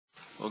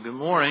Well, good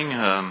morning.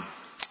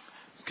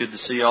 It's good to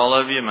see all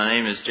of you. My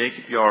name is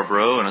Jacob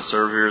Yarbrough, and I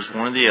serve here as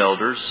one of the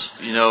elders.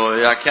 You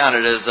know, I count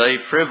it as a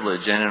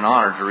privilege and an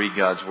honor to read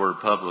God's Word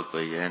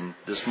publicly. And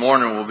this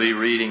morning we'll be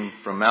reading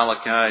from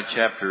Malachi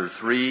chapter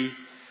 3,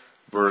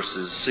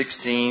 verses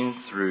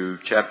 16 through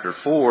chapter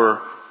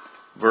 4,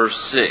 verse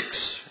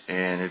 6.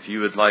 And if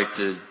you would like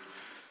to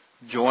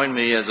join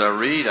me as I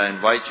read, I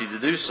invite you to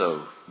do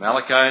so.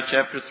 Malachi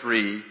chapter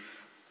 3,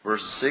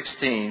 verses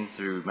 16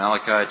 through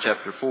Malachi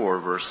chapter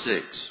 4, verse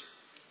 6.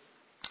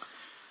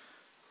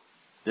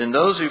 Then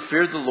those who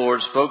feared the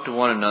Lord spoke to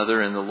one another,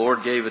 and the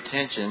Lord gave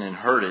attention and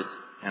heard it,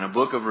 and a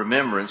book of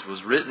remembrance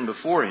was written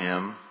before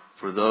him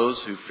for those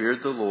who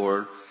feared the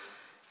Lord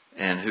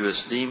and who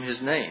esteem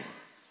his name.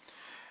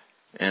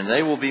 And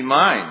they will be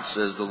mine,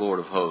 says the Lord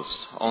of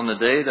hosts, on the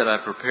day that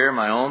I prepare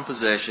my own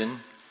possession,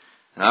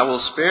 and I will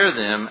spare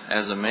them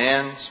as a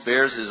man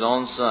spares his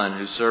own son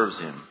who serves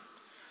him.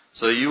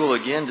 So you will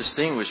again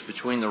distinguish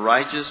between the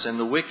righteous and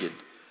the wicked,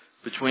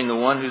 between the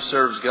one who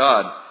serves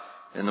God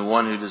and the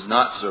one who does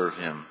not serve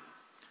him.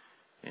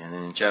 And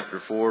then in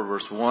chapter 4,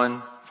 verse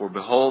 1, for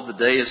behold, the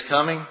day is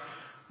coming,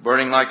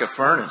 burning like a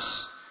furnace,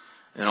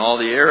 and all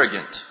the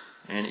arrogant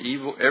and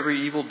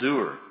every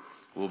evildoer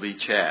will be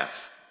chaff.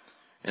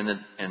 And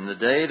the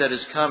day that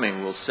is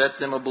coming will set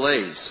them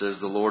ablaze, says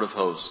the Lord of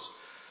hosts,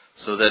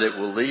 so that it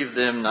will leave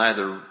them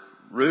neither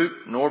root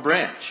nor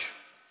branch.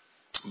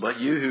 But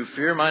you who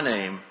fear my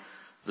name,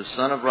 the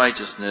Son of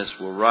Righteousness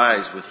will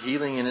rise with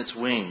healing in its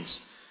wings,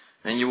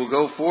 and you will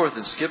go forth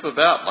and skip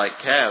about like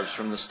calves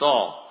from the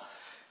stall.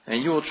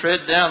 And you will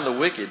tread down the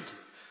wicked,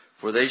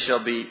 for they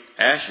shall be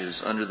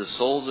ashes under the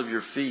soles of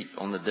your feet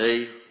on the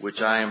day which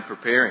I am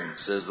preparing,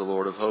 says the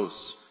Lord of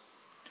hosts.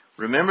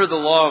 Remember the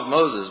law of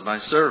Moses, my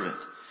servant,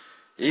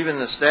 even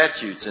the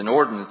statutes and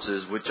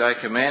ordinances which I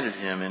commanded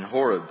him in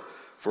Horeb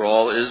for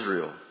all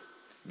Israel.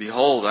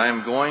 Behold, I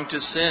am going to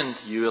send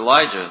you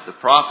Elijah, the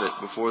prophet,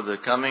 before the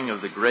coming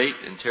of the great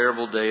and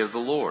terrible day of the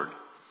Lord.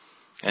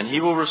 And he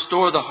will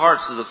restore the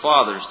hearts of the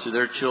fathers to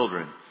their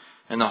children,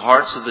 and the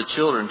hearts of the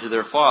children to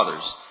their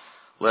fathers,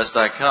 lest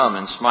I come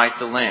and smite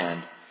the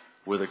land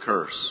with a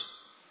curse.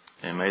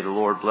 And may the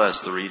Lord bless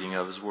the reading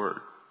of his word.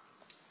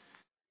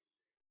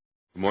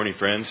 Good morning,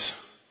 friends.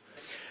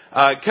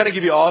 Kind of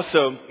give you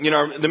also,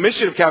 the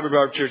mission of Calvary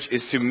Bible Church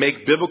is to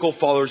make biblical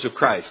followers of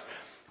Christ.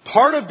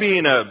 Part of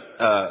being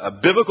a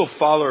biblical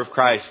follower of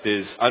Christ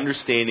is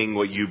understanding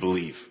what you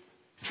believe.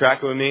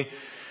 Track with me?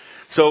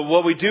 So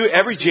what we do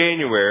every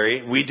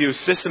January, we do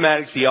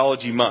Systematic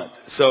Theology Month.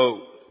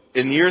 So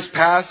in years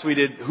past, we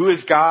did Who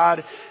is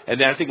God? And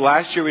then I think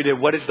last year we did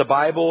What is the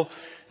Bible?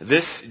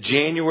 This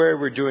January,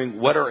 we're doing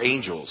What are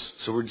Angels?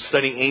 So we're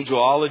studying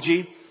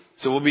angelology.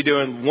 So we'll be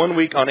doing 1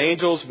 week on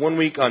angels, 1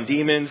 week on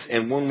demons,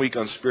 and 1 week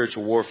on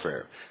spiritual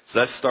warfare.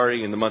 So that's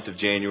starting in the month of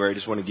January. I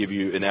just want to give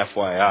you an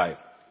FYI.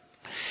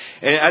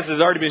 And as has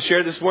already been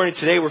shared this morning,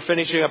 today we're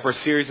finishing up our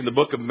series in the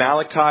book of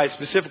Malachi,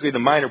 specifically the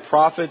minor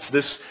prophets.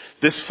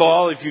 This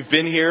fall, if you've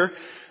been here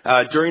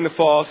during the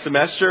fall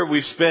semester,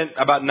 we've spent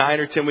about 9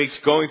 or 10 weeks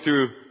going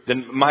through the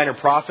minor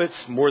prophets,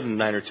 more than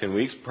 9 or 10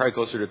 weeks, probably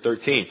closer to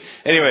 13.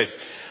 Anyways,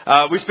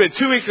 we spent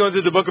 2 weeks going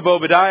through the book of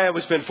Obadiah,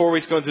 we spent 4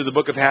 weeks going through the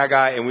book of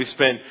Haggai, and we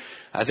spent,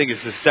 I think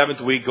it's the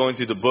 7th week going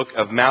through the book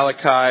of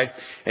Malachi.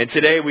 And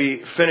today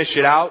we finish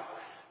it out.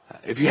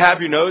 If you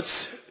have your notes,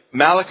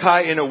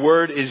 Malachi in a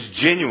word is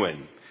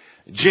genuine.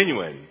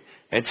 Genuine.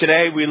 And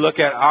today we look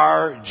at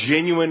our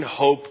genuine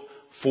hope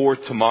for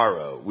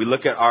tomorrow. We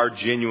look at our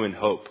genuine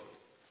hope.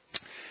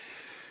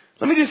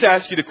 Let me just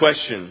ask you the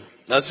question.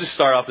 Let's just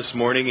start off this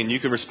morning, and you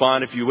can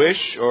respond if you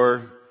wish,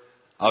 or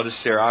I'll just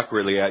stare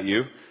awkwardly at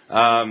you.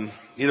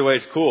 Either way,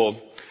 it's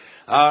cool.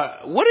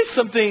 What is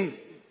something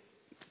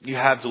you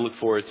have to look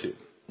forward to?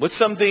 What's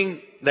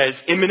something that is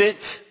imminent,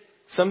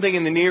 something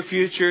in the near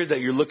future that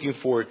you're looking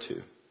forward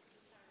to?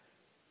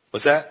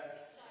 What's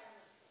that?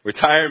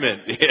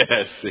 Retirement.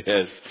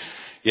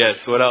 Yes.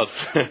 What else?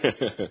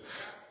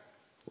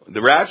 The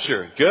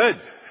rapture.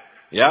 Good.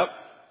 Yep.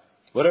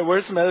 What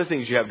are some other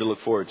things you have to look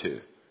forward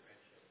to?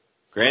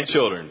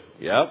 Grandchildren.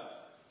 Yep.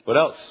 What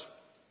else?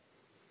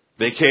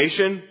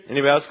 Vacation.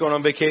 Anybody else going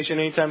on vacation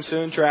anytime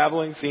soon?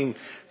 Traveling, seeing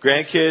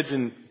grandkids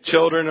and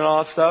children and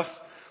all that stuff?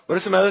 What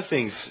are some other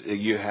things that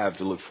you have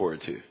to look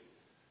forward to?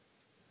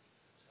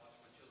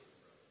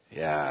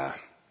 Yeah.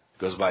 It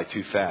goes by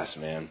too fast,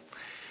 man.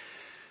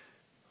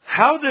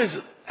 How does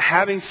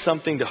having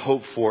something to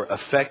hope for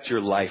affect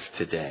your life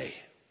today?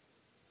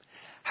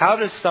 How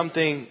does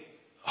something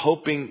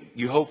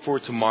you hope for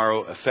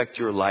tomorrow affect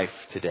your life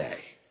today?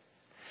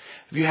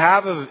 If you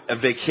have a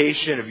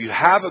vacation, if you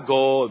have a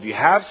goal, if you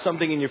have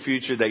something in your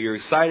future that you're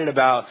excited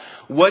about,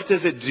 what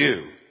does it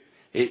do?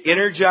 It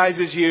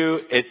energizes you.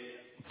 It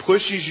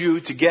pushes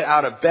you to get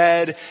out of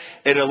bed.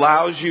 It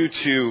allows you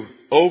to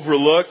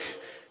overlook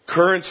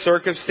current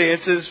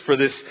circumstances for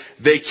this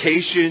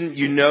vacation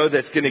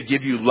that's going to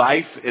give you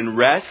life and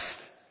rest.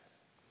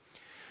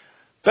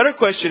 Better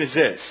question is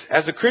this.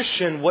 As a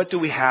Christian, what do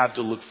we have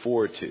to look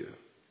forward to?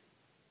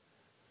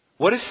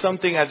 What is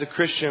something as a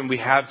Christian we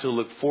have to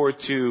look forward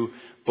to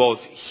both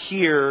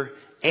here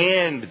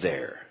and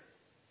there.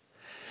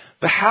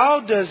 But how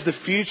does the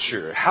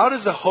future, how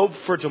does the hope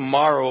for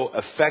tomorrow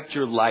affect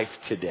your life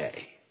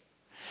today?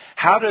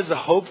 How does the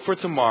hope for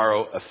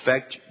tomorrow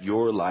affect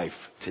your life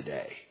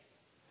today?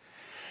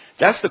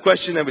 That's the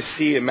question that we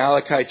see in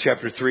Malachi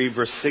chapter 3,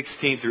 verse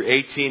 16 through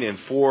 18 and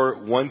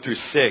 4, 1 through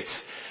 6.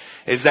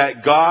 Is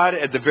that God,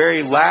 at the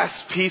very last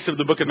piece of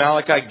the book of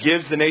Malachi,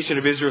 gives the nation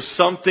of Israel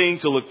something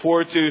to look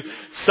forward to,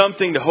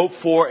 something to hope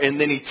for, and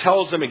then He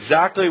tells them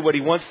exactly what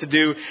He wants to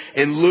do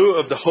in lieu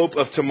of the hope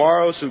of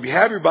tomorrow. So if you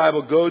have your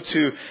Bible, go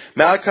to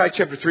Malachi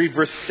chapter 3,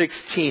 verse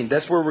 16.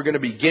 That's where we're going to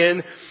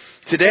begin.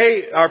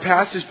 Today, our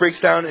passage breaks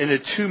down into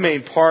two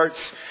main parts.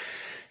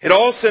 It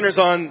all centers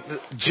on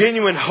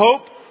genuine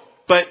hope,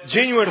 but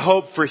genuine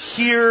hope for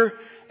here,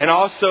 and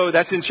also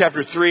that's in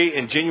chapter 3,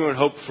 and genuine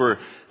hope for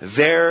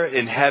there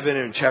in heaven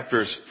in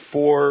chapters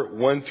 4,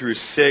 1 through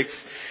 6.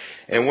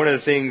 And one of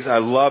the things I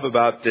love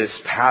about this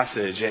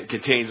passage, it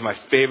contains my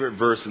favorite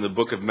verse in the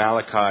book of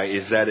Malachi,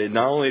 is that it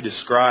not only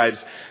describes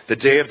the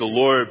day of the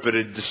Lord, but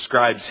it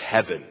describes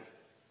heaven.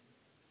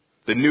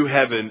 The new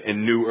heaven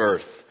and new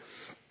earth.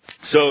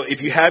 So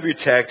if you have your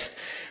text,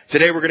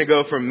 today we're going to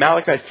go from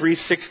Malachi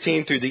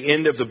 3:16 through the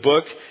end of the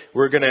book.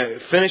 We're going to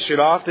finish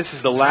it off. This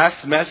is the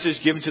last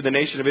message given to the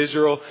nation of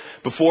Israel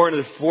before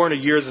the 400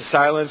 years of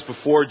silence,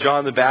 before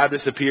John the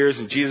Baptist appears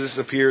and Jesus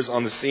appears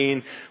on the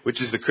scene,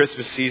 which is the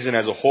Christmas season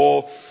as a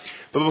whole.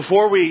 But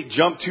before we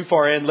jump too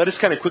far in, let us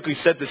kind of quickly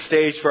set the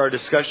stage for our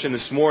discussion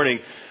this morning.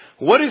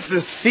 What is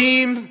the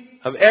theme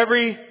of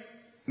every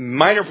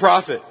minor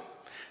prophet?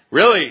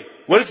 Really,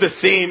 what is the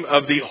theme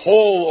of the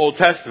whole Old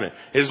Testament?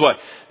 It is what?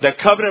 That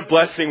covenant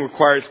blessing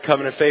requires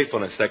covenant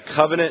faithfulness. That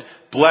covenant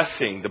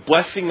blessing, the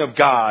blessing of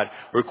God,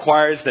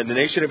 requires that the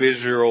nation of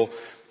Israel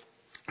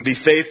be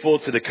faithful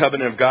to the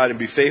covenant of God and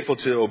be faithful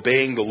to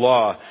obeying the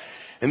law.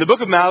 And the book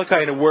of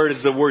Malachi, in a word,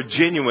 is the word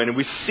genuine. And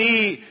we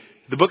see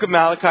the book of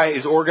Malachi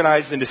is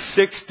organized into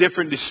 6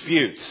 different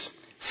disputes.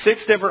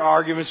 6 different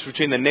arguments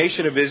between the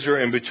nation of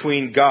Israel and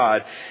between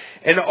God.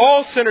 And it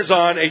all centers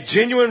on a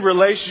genuine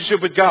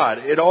relationship with God.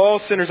 It all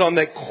centers on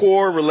that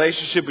core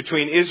relationship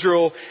between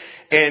Israel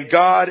and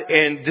God.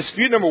 And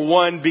dispute number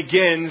 1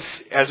 begins,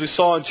 as we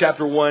saw in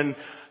chapter 1,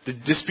 the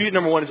dispute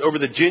number 1 is over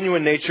the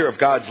genuine nature of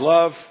God's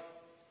love.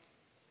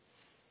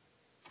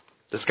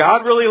 Does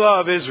God really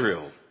love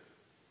Israel?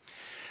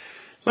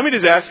 Let me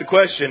just ask the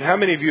question, how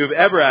many of you have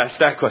ever asked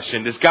that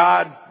question? Does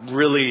God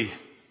really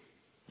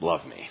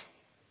love me?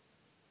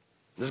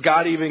 Does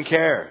God even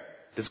care?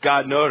 Does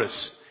God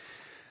notice?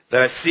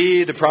 That I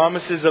see the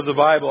promises of the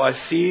Bible. I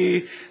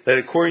see that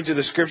according to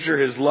the Scripture,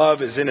 His love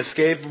is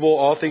inescapable.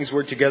 All things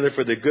work together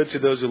for the good to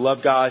those who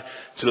love God,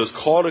 to those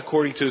called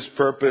according to His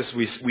purpose.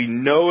 We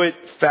know it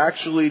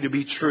factually to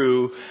be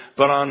true,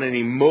 but on an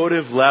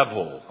emotive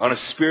level, on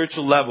a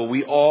spiritual level,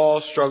 we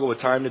all struggle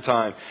with time to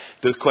time.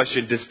 The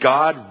question, does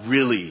God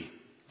really,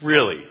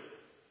 really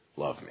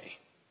love me?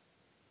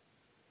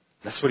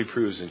 That's what He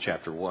proves in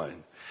chapter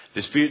 1.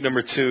 Dispute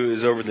number 2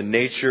 is over the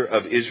nature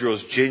of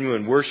Israel's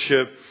genuine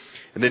worship.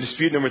 And then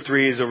dispute number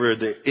 3 is over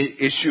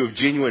the issue of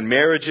genuine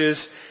marriages.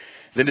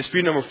 Then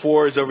dispute number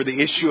 4 is over the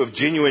issue of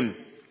genuine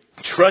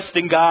trust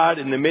in God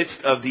in the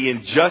midst of the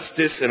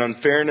injustice and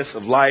unfairness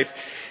of life.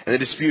 And then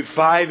dispute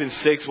 5 and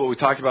 6, what we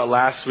talked about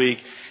last week,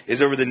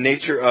 is over the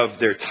nature of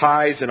their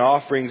tithes and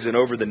offerings and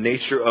over the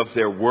nature of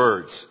their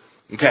words.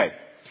 Okay,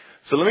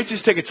 so let me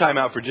just take a time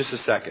out for just a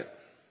second.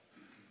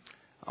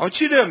 I want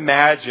you to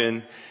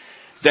imagine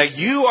that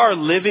you are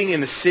living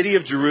in the city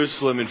of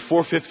Jerusalem in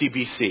 450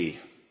 BC.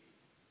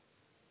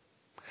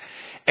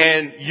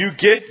 And you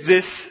get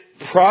this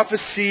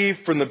prophecy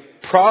from the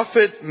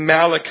prophet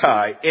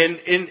Malachi. And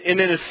in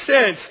a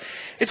sense,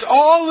 it's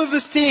all of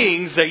the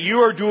things that you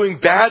are doing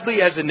badly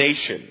as a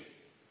nation.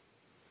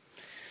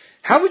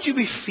 How would you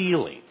be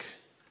feeling?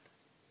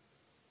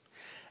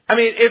 I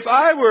mean, if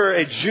I were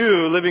a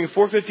Jew living in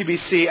 450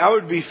 BC, I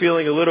would be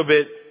feeling a little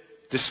bit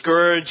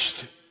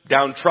discouraged,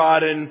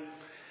 downtrodden,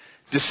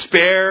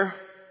 despair.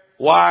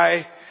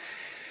 Why?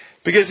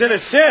 Because in a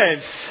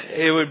sense,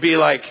 it would be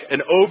like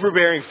an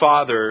overbearing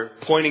father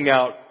pointing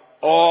out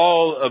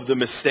all of the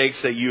mistakes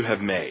that you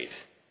have made.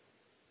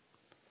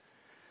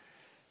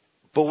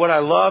 But what I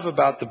love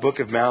about the book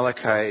of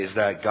Malachi is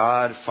that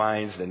God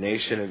finds the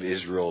nation of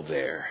Israel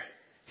there.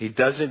 He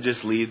doesn't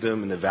just leave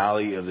them in the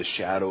valley of the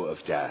shadow of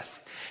death.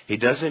 He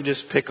doesn't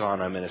just pick on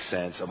them in a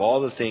sense of all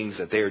the things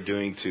that they are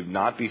doing to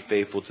not be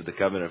faithful to the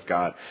covenant of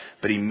God.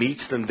 But He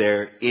meets them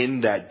there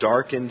in that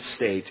darkened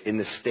state, in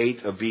the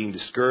state of being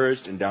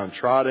discouraged and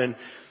downtrodden.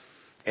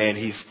 And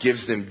He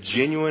gives them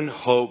genuine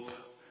hope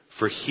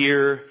for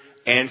here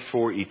and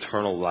for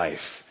eternal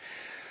life.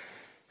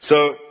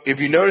 So if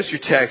you notice your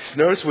text,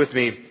 notice with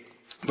me,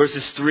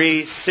 verses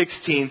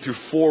 3:16 through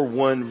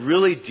 4:1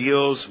 really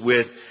deals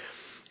with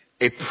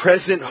a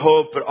present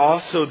hope, but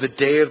also the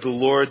day of the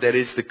Lord that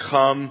is to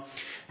come.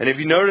 And if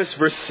you notice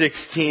verse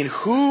 16,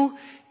 who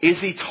is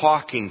He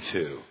talking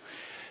to?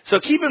 So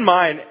keep in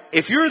mind,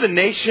 if you're the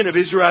nation of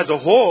Israel as a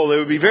whole, it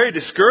would be very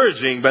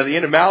discouraging by the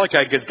end of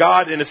Malachi, because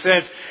God, in a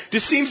sense,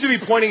 just seems to be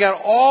pointing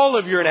out all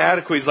of your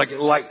inadequacies like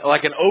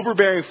an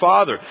overbearing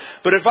father.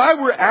 But if I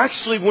were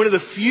actually one of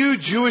the few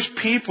Jewish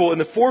people in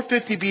the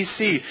 450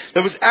 BC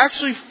that was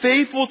actually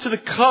faithful to the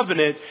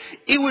covenant,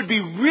 it would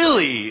be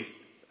really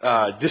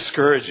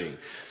discouraging.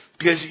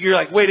 Because you're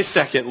like, wait a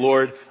second,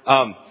 Lord,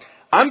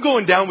 I'm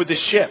going down with the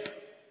ship.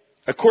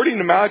 According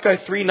to Malachi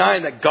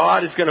 3:9, that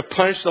God is going to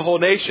punish the whole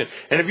nation.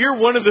 And if you're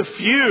one of the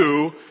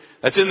few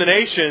that's in the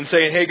nation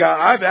saying, hey God,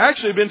 I've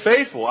actually been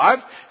faithful.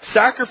 I've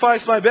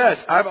sacrificed my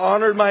best. I've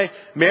honored my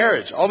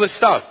marriage. All this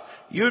stuff.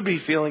 You would be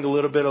feeling a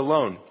little bit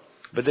alone.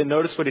 But then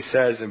notice what he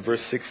says in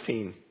verse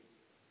 16.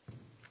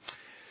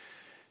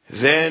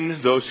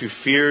 Then those who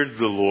feared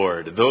the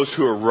Lord, those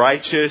who are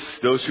righteous,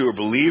 those who are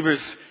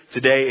believers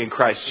today in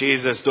Christ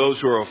Jesus, those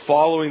who are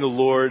following the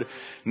Lord,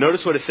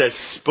 notice what it says,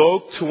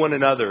 spoke to one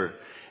another.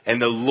 And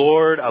the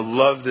Lord, I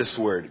love this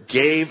word,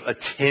 gave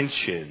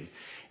attention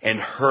and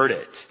heard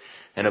it.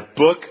 And a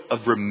book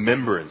of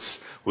remembrance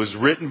was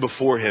written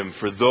before him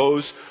for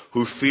those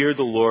who fear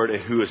the Lord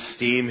and who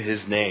esteem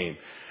his name.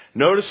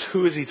 Notice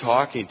who is he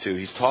talking to?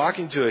 He's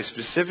talking to a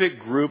specific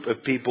group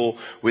of people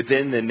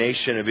within the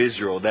nation of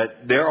Israel.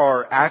 That there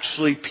are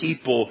actually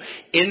people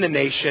in the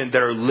nation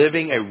that are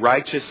living a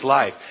righteous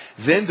life.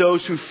 Then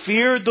those who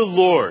feared the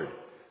Lord,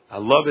 I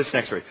love this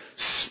next phrase,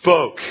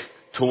 spoke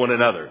to one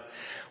another.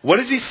 What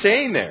is he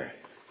saying there?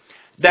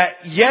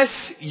 That yes,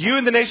 you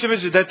in the nation of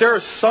Israel, that there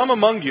are some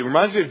among you.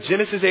 Reminds me of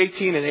Genesis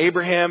 18 and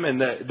Abraham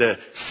and the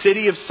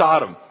city of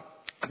Sodom.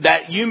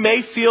 That you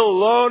may feel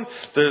alone.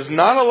 There's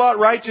not a lot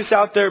righteous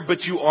out there,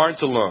 but you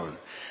aren't alone.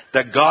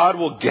 That God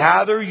will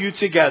gather you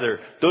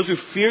together. Those who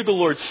feared the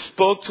Lord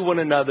spoke to one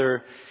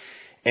another,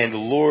 and the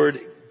Lord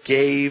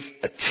gave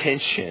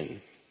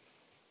attention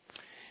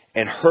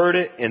and heard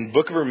it, and the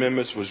book of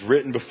remembrance was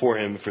written before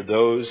him for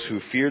those who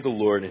fear the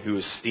Lord and who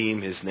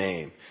esteem his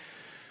name.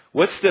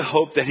 What's the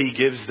hope that he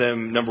gives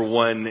them, number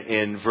one,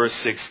 in verse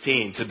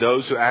 16? To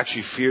those who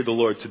actually fear the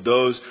Lord, to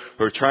those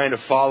who are trying to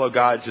follow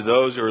God, to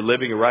those who are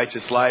living a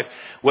righteous life.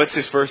 What's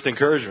his first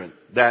encouragement?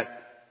 That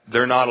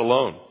they're not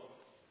alone.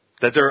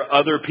 That there are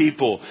other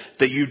people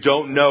that you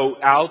don't know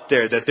out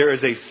there. That there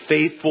is a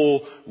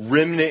faithful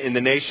remnant in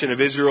the nation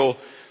of Israel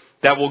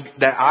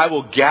that I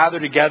will gather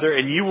together,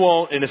 and you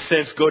won't, in a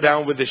sense, go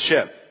down with the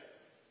ship.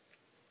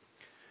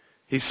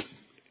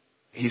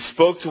 He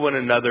spoke to one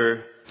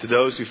another, to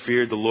those who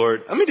feared the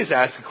Lord. Let me just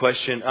ask a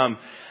question.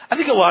 I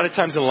think a lot of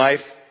times in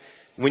life,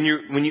 when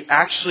you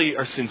actually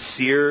are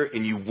sincere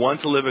and you want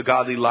to live a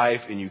godly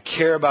life and you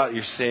care about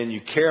your sin,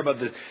 you care about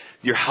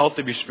your health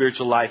of your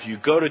spiritual life, you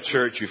go to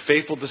church, you're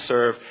faithful to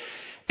serve,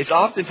 it's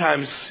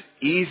oftentimes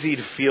easy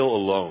to feel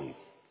alone.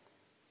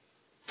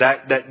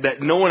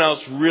 That no one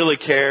else really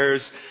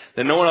cares,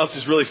 that no one else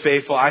is really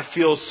faithful. I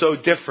feel so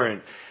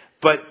different.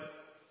 But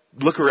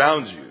look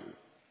around you.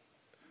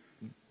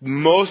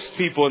 Most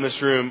people in this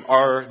room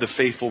are the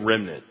faithful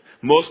remnant.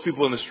 Most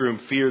people in this room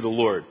fear the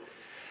Lord.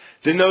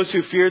 Then those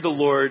who feared the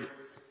Lord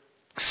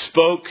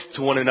spoke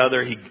to one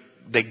another.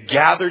 They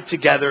gathered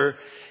together,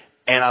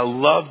 and I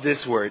love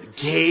this word,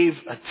 gave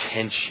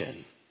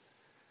attention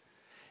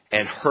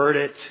and heard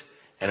it.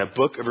 And a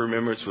book of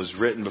remembrance was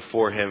written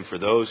before him for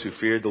those who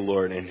feared the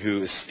Lord and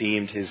who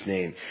esteemed his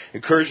name.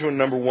 Encouragement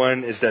number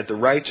one is that the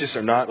righteous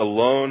are not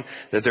alone,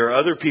 that there are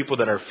other people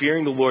that are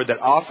fearing the Lord,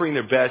 that offering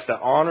their best, that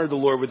honor the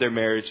Lord with their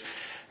marriage,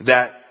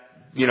 that,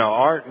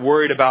 aren't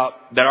worried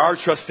about, that are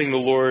trusting the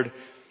Lord.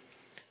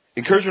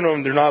 Encouragement number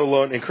one, they're not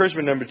alone.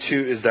 Encouragement number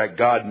two is that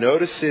God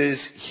notices,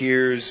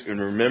 hears, and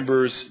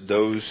remembers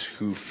those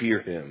who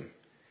fear him.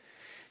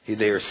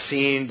 They are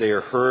seen, they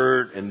are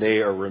heard, and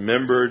they are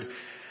remembered.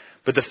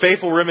 But the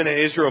faithful remnant of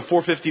Israel in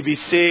 450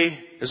 BC,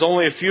 there's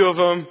only a few of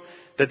them,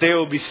 that they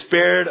will be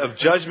spared of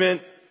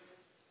judgment.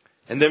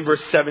 And then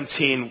verse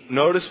 17,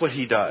 notice what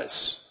he does.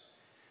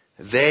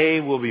 They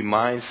will be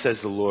mine, says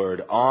the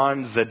Lord,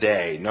 on the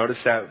day. Notice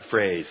that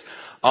phrase.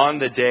 On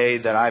the day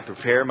that I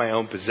prepare my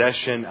own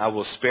possession, I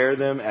will spare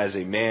them as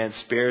a man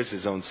spares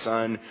his own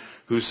son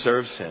who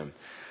serves him.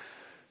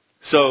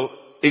 So,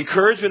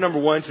 encouragement number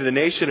one to the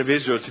nation of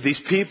Israel, to these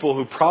people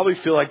who probably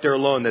feel like they're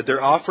alone, that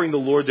they're offering the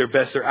Lord their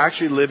best, they're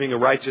actually living a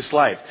righteous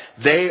life.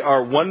 They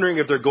are wondering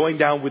if they're going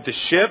down with the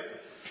ship.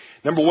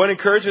 Number one,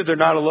 encouragement, they're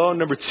not alone.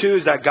 Number two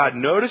is that God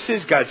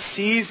notices, God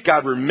sees,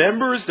 God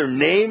remembers. Their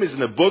name is in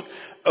the book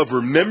of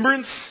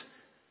remembrance.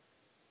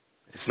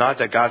 It's not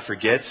that God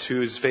forgets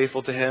who is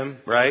faithful to him,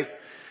 right?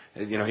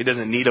 He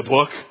doesn't need a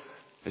book.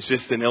 It's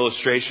just an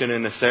illustration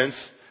in a sense.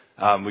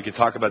 We could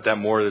talk about that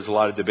more. There's a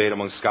lot of debate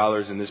among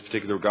scholars in this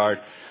particular regard.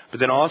 But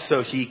then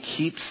also, he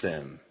keeps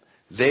them.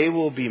 They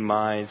will be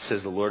mine,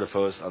 says the Lord of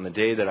hosts, on the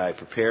day that I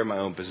prepare my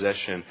own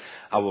possession.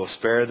 I will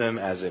spare them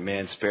as a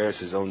man spares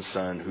his own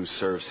son who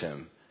serves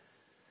him.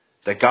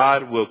 That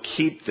God will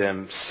keep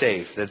them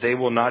safe. That they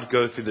will not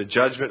go through the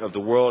judgment of the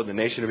world, the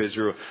nation of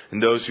Israel,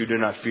 and those who do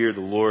not fear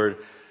the Lord.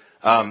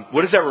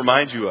 What does that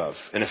remind you of,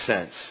 in a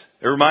sense?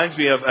 It reminds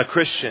me of a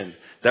Christian.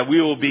 That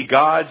we will be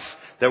God's,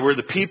 that we're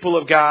the people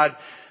of God.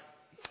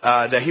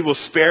 that He will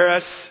spare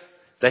us,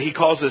 that He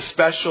calls us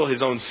special,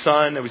 His own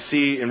Son, that we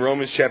see in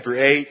Romans chapter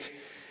 8.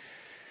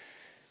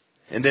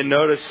 And then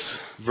notice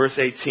verse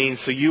 18,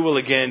 so you will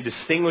again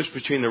distinguish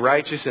between the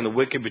righteous and the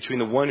wicked, between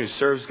the one who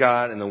serves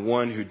God and the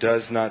one who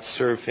does not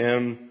serve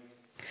Him.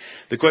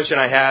 The question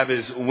I have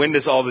is, when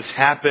does all this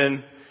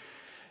happen?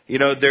 You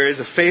know, there is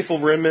a faithful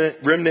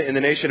remnant in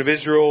the nation of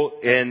Israel,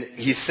 and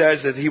He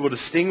says that He will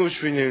distinguish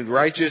between the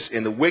righteous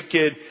and the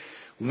wicked.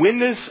 When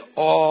does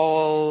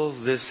all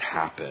this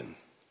happen?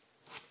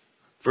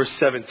 Verse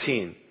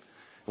 17. And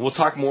we'll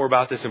talk more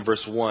about this in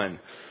verse 1.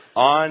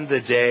 On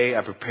the day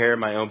I prepare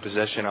my own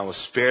possession, I will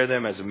spare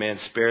them as a man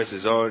spares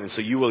his own. And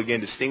so you will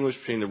again distinguish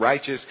between the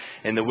righteous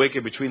and the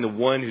wicked, between the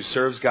one who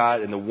serves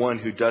God and the one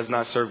who does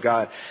not serve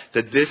God.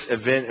 That this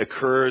event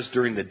occurs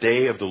during the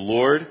day of the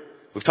Lord.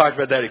 We've talked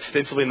about that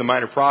extensively in the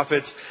Minor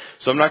Prophets,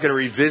 so I'm not going to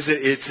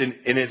revisit it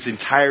in its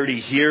entirety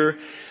here.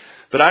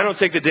 But I don't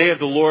take the day of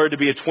the Lord to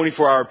be a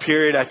 24-hour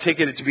period. I take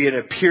it to be in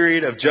a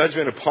period of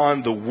judgment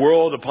upon the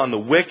world, upon the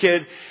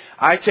wicked.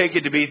 I take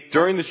it to be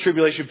during the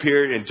tribulation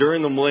period and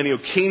during the millennial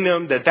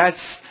kingdom, that's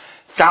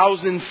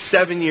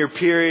 1,007-year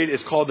period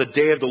is called the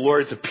day of the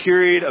Lord. It's a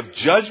period of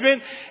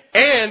judgment,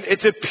 and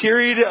it's a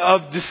period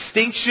of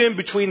distinction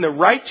between the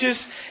righteous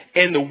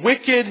and the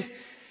wicked.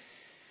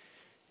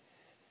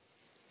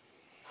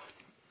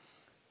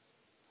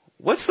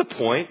 What's the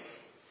point?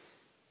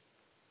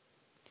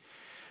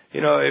 You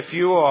know, if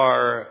you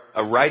are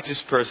a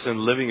righteous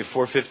person living in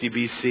 450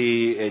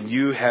 BC and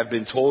you have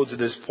been told to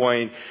this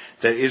point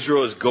that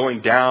Israel is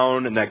going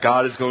down and that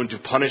God is going to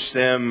punish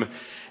them,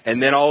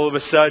 and then all of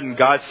a sudden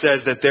God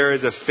says that there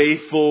is a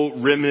faithful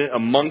remnant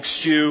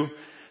amongst you,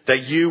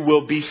 that you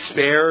will be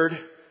spared.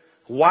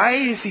 Why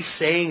is He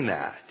saying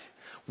that?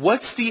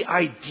 What's the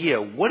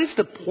idea? What is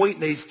the point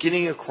that He's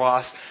getting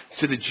across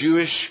to the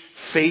Jewish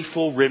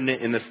faithful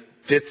remnant in the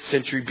 5th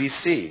century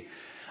BC?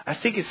 I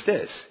think it's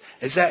this.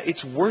 Is that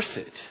it's worth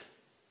it.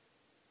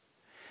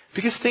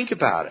 Because think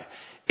about it.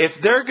 If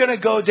they're going to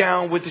go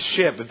down with the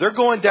ship, if they're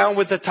going down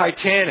with the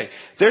Titanic,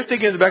 they're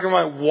thinking in the back of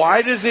their mind,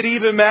 why does it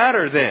even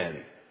matter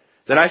then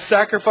that I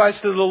sacrifice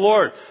to the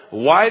Lord?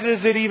 Why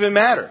does it even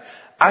matter?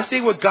 I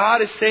think what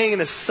God is saying in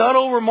a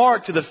subtle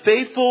remark to the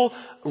faithful,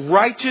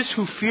 righteous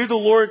who fear the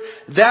Lord,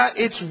 that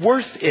it's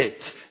worth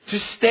it to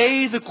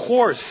stay the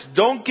course.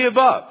 Don't give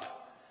up.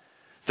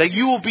 That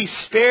you will be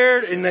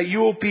spared and that you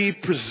will be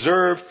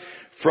preserved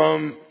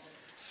from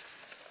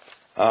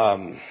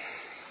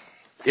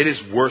it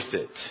is worth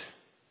it.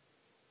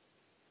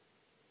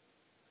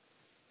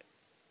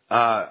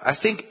 I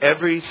think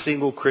every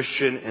single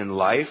Christian in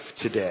life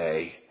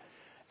today,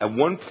 at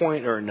one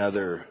point or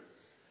another,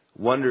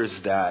 wonders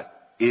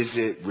that, is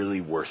it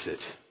really worth it?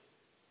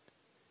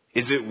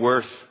 Is it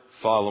worth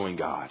following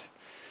God?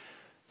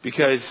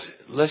 Because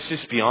let's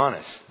just be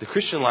honest, the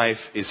Christian life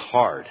is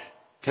hard.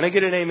 Can I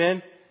get an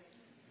amen?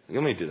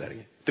 Let me do that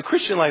again. The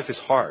Christian life is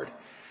hard.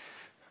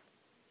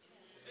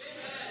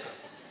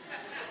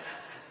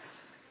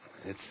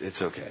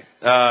 It's okay.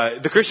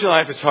 The Christian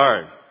life is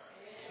hard.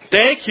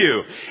 Thank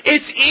you.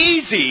 It's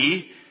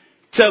easy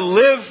to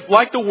live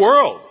like the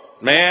world,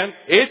 man.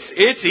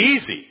 It's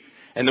easy.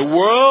 And the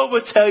world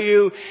will tell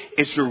you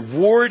it's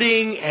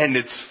rewarding and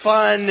it's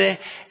fun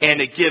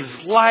and it gives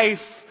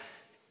life.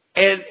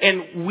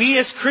 And we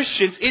as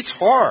Christians, it's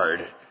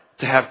hard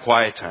to have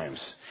quiet times.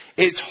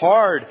 It's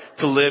hard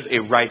to live a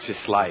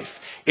righteous life.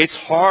 It's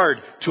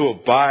hard to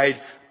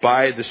abide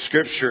by the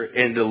Scripture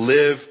and to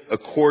live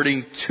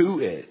according to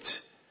it.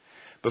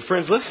 But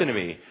friends, listen to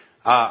me.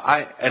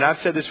 I've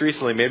said this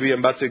recently. Maybe I'm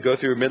about to go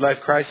through a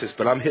midlife crisis,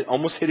 but I'm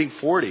almost hitting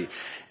 40.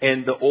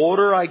 And the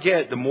older I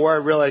get, the more I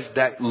realize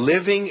that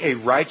living a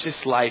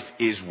righteous life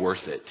is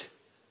worth it.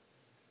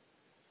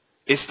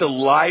 It's the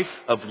life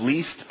of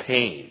least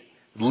pain,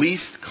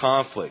 least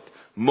conflict,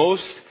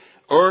 most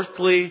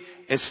earthly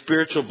and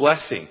spiritual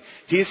blessing.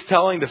 He's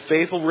telling the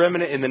faithful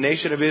remnant in the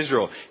nation of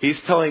Israel, He's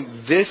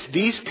telling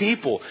these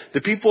people,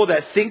 the people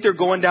that think they're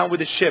going down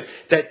with the ship,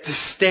 that to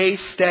stay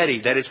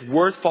steady, that it's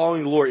worth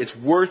following the Lord, it's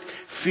worth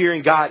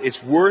fearing God,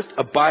 it's worth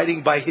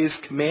abiding by His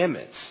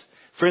commandments.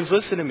 Friends,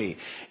 listen to me.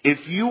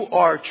 If you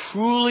are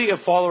truly a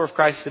follower of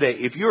Christ today,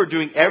 if you are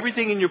doing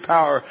everything in your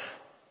power,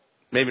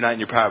 maybe not in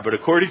your power, but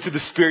according to the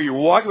Spirit, you're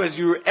walking as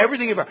you are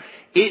everything in your power,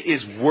 it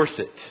is worth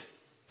it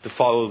to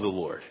follow the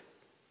Lord.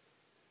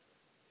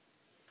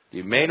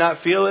 You may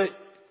not feel it.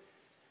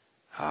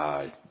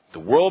 The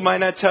world might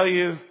not tell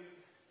you.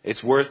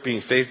 It's worth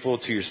being faithful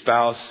to your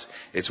spouse.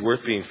 It's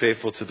worth being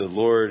faithful to the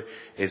Lord.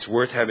 It's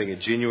worth having a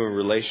genuine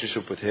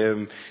relationship with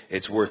Him.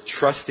 It's worth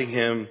trusting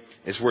Him.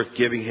 It's worth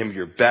giving Him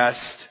your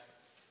best.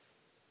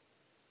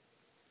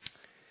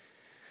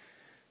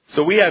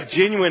 So we have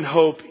genuine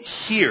hope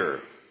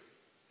here.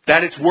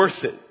 That it's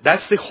worth it.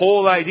 That's the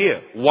whole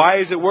idea. Why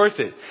is it worth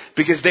it?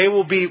 Because they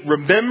will be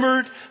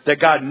remembered, that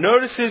God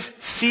notices,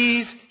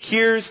 sees,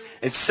 hears,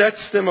 and sets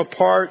them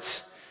apart.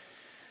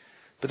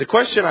 But the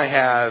question I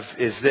have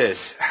is this: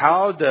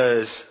 how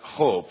does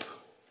hope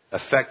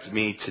affect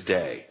me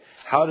today?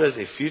 How does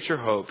a future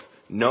hope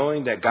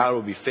knowing that God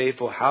will be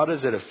faithful, how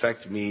does it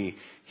affect me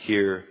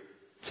here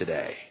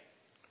today?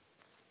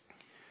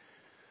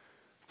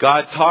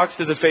 God talks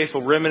to the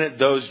faithful remnant,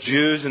 those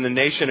Jews in the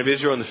nation of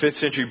Israel in the 5th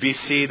century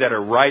BC that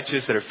are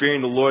righteous, that are fearing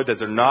the Lord, that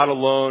they're not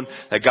alone,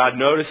 that God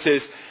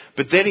notices.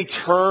 But then he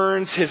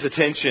turns his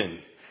attention.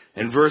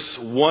 In verse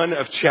 1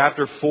 of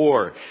chapter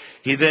 4,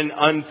 he then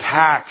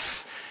unpacks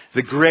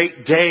the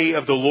great day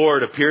of the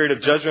Lord, a period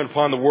of judgment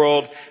upon the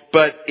world.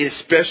 But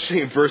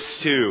especially in verse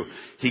 2,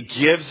 he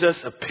gives us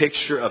a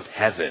picture of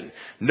heaven.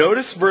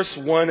 Notice verse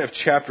 1 of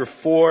chapter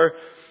 4.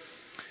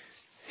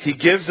 He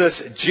gives us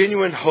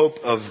genuine hope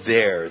of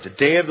there. The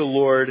day of the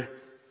Lord,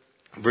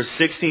 verse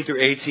 16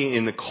 through 18,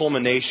 in the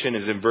culmination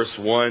is in verse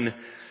 1.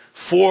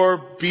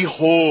 For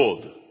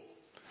behold.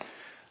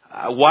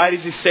 Why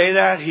does he say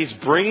that? He's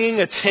bringing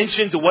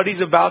attention to what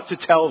he's about to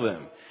tell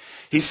them.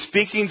 He's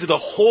speaking to the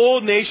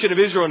whole nation of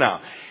Israel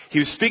now. He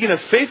was speaking to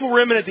faithful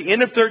remnant at the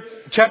end of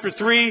chapter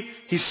 3.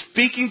 He's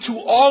speaking to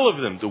all of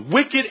them, the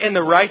wicked and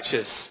the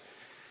righteous.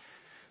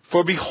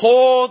 For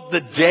behold,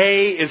 the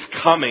day is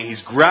coming.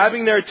 He's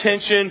grabbing their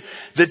attention.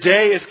 The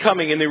day is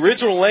coming. In the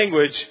original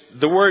language,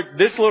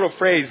 this little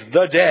phrase,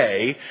 the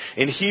day,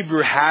 in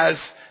Hebrew has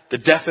the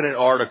definite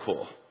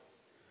article.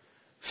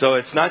 So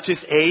it's not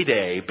just a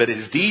day, but it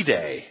is the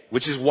day,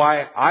 which is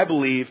why I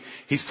believe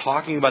he's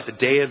talking about the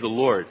day of the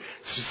Lord.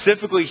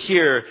 Specifically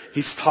here,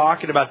 he's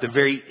talking about the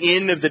very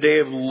end of the day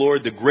of the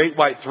Lord, the great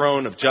white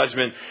throne of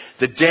judgment.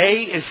 The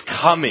day is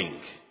coming.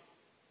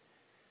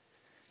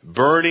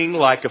 Burning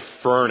like a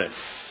furnace.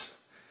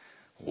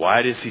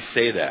 Why does he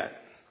say that?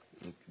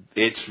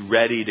 It's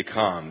ready to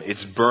come.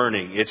 It's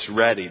burning. It's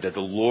ready. That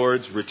the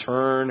Lord's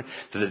return,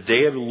 to the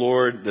day of the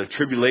Lord, the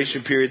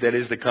tribulation period that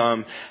is to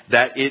come,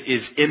 that it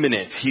is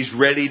imminent. He's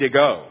ready to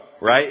go.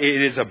 Right?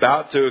 It is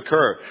about to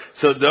occur.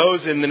 So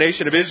those in the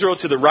nation of Israel,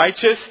 to the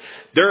righteous,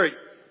 they're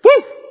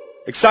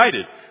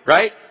excited.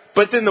 Right?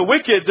 But then the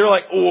wicked, they're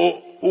like,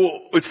 oh,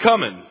 it's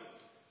coming.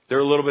 They're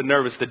a little bit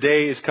nervous. The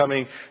day is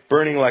coming,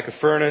 burning like a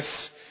furnace.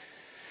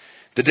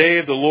 The day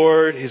of the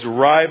Lord, his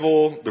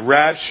arrival, the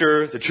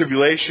rapture, the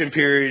tribulation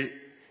period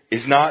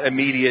is not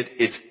immediate,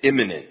 it's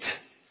imminent.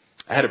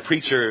 I had a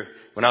preacher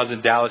when I was in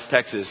Dallas,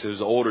 Texas. It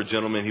was an older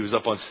gentleman. He was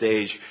up on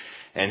stage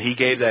and he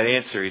gave that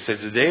answer. He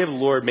says, the day of the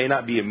Lord may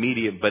not be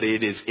immediate, but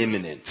it is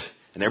imminent.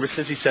 And ever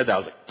since he said that, I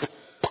was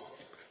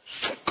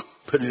like,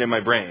 put it in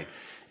my brain.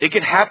 It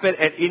can happen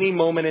at any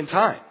moment in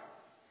time.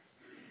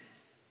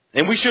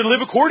 And we should live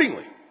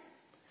accordingly.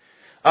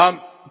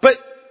 But,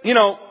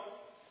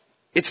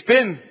 it's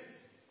been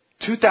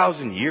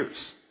 2,000 years.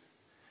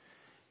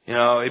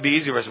 It'd be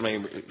easier for us to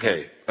make,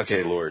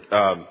 okay, Lord,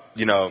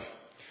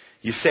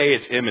 you say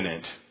it's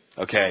imminent,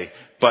 okay,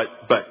 but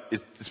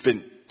it's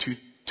been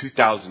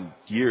 2,000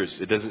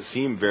 years. It doesn't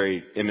seem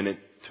very imminent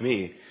to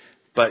me,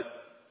 but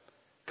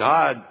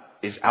God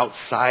is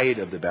outside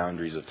of the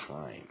boundaries of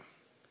time.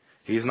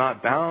 He is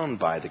not bound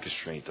by the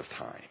constraint of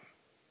time.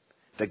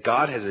 That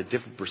God has a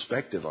different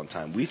perspective on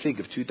time. We think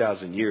of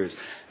 2,000 years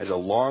as a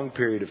long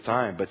period of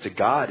time, but to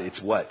God it's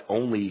what?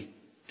 Only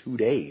 2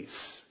 days.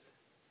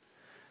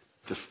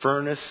 The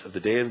furnace of the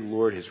day of the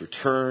Lord, his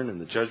return and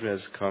the judgment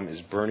has come,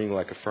 is burning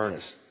like a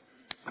furnace.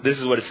 This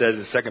is what it says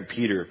in 2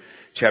 Peter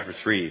chapter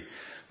 3.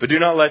 But do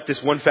not let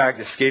this one fact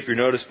escape your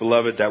notice,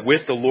 beloved, that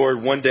with the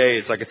Lord 1 day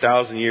is like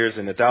 1,000 years,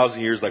 and 1,000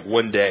 years like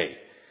 1 day.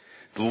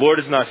 The Lord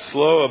is not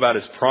slow about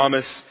his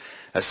promise,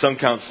 as some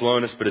count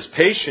slowness, but is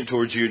patient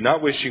towards you,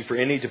 not wishing for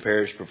any to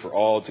perish, but for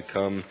all to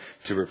come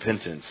to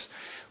repentance.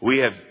 We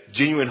have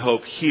genuine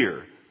hope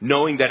here,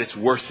 knowing that it's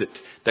worth it.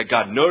 That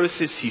God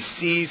notices, he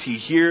sees, he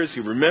hears,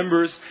 he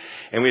remembers.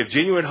 And we have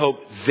genuine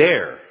hope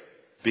there,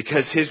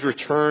 because his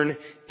return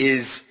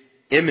is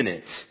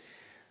imminent.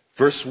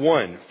 Verse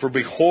 1, for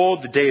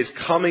behold, the day is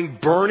coming,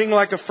 burning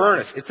like a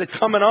furnace. It's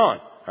coming on,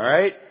 all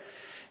right?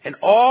 And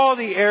all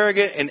the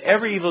arrogant and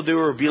every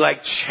evildoer will be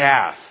like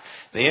chaff.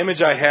 The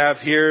image I have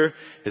here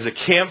is a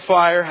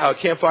campfire, how a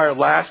campfire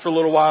lasts for a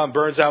little while and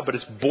burns out, but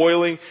it's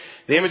boiling.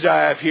 The image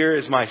I have here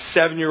is my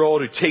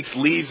 7-year-old who takes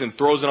leaves and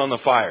throws it on the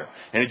fire.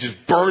 And it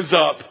just burns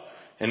up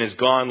and is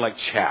gone like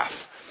chaff.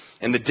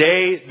 And the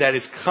day that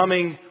is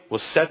coming will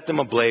set them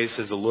ablaze,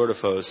 says the Lord of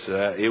hosts, so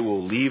that it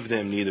will leave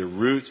them neither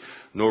root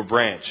nor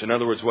branch. In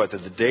other words, what?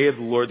 That the day of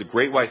the Lord, the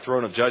great white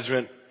throne of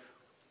judgment,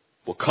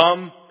 will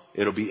come.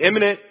 It'll be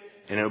imminent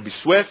and it'll be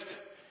swift.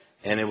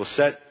 And it will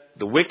set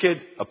the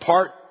wicked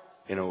apart.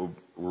 And it will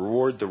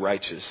reward the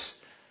righteous.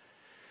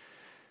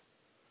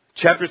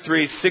 Chapter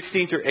 3,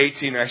 16 through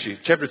 18, actually,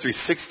 chapter 3,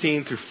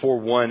 16 through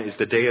 4:1 is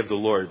the day of the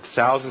Lord.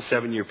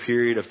 1,007-year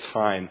period of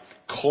time,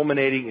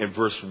 culminating in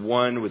verse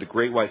 1 with the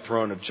great white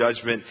throne of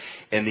judgment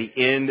and the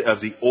end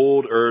of the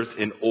old earth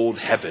and old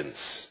heavens.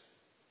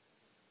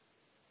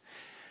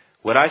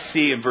 What I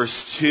see in verse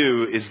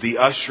 2 is the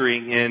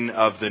ushering in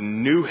of the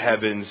new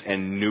heavens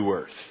and new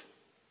earth.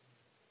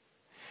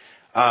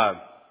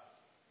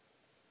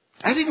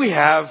 I think we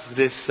have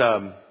this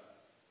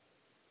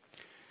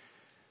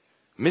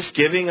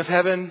misgiving of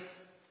heaven.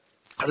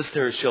 I'll just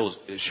share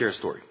a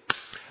story.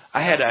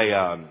 I had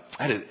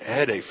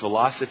a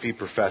philosophy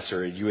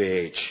professor at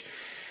UAH,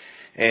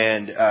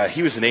 and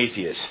he was an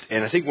atheist.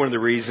 And I think one of the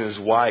reasons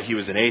why he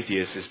was an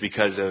atheist is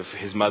because of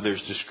his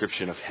mother's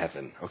description of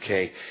heaven.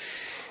 Okay,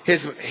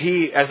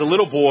 he as a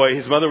little boy,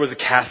 his mother was a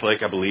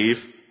Catholic, I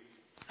believe,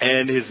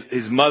 and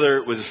his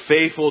mother was a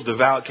faithful,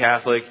 devout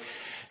Catholic.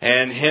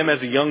 And him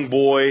as a young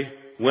boy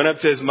went up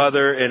to his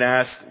mother and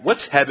asked,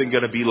 "What's heaven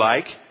going to be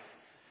like?"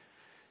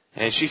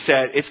 And she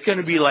said, "It's going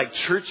to be like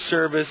church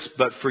service,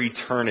 but for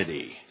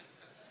eternity."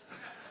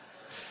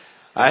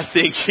 I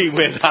think he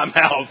went, "I'm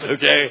out,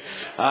 okay?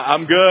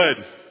 I'm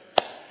good."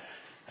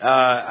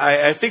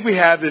 I think we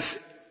have this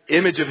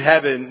image of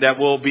heaven that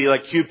will be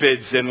like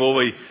Cupids and we'll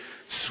be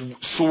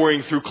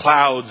soaring through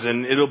clouds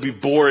and it'll be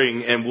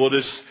boring and we'll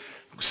just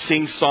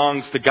sing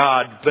songs to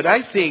God. But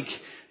I think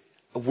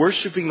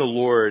worshiping the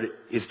Lord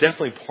is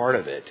definitely part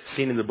of it,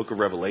 seen in the book of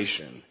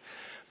Revelation.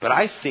 But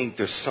I think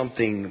there's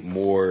something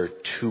more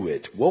to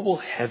it. What will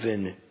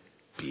heaven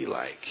be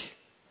like?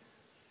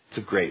 It's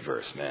a great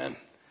verse, man.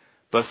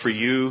 But for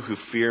you who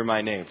fear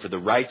my name, for the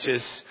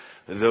righteous,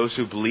 those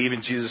who believe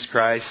in Jesus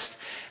Christ.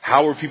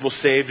 How were people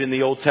saved in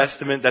the Old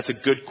Testament? That's a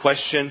good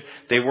question.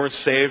 They weren't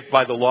saved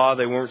by the law.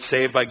 They weren't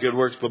saved by good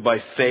works, but by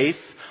faith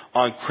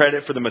on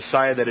credit for the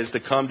Messiah that is to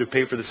come to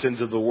pay for the sins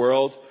of the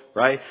world.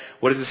 Right?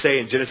 What does it say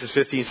in Genesis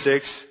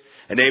 15:6?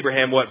 And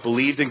Abraham,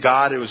 believed in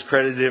God, and it was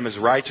credited to him as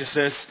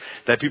righteousness.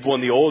 That people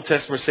in the Old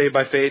Testament are saved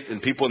by faith,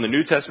 and people in the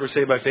New Testament are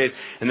saved by faith,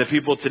 and the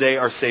people today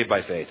are saved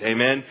by faith.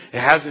 Amen? It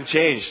hasn't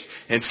changed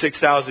in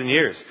 6,000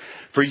 years.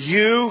 For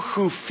you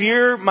who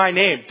fear my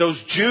name,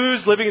 those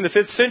Jews living in the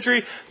 5th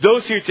century,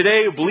 those here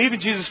today who believe in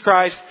Jesus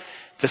Christ,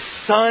 the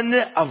Son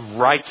of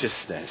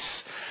Righteousness.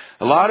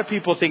 A lot of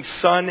people think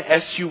Son,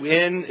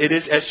 S-U-N, it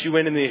is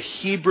S-U-N in the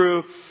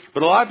Hebrew,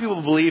 but a lot of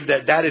people believe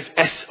that is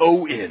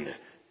S-O-N.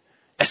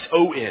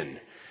 S-O-N.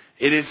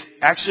 It is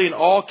actually in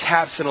all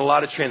caps in a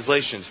lot of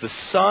translations. The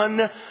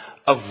Son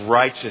of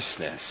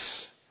Righteousness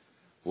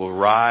will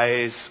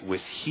rise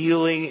with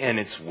healing in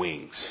its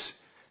wings.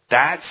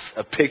 That's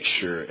a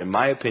picture, in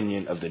my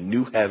opinion, of the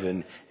new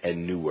heaven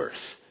and new earth.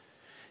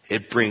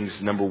 It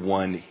brings, number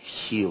one,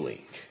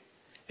 healing.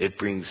 It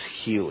brings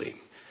healing.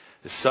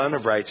 The Son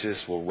of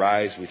Righteousness will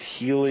rise with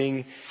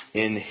healing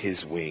in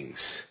his wings.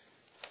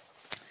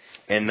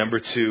 And number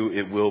two,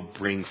 it will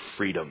bring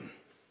freedom.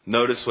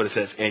 Notice what it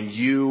says. And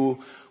you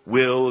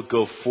will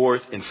go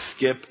forth and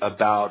skip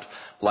about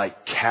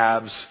like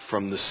calves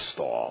from the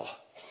stall.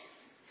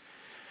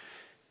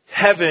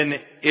 Heaven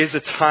is a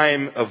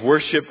time of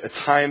worship, a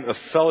time of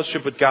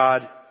fellowship with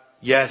God.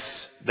 Yes,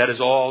 that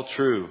is all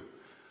true.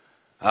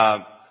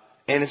 And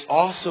it's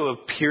also a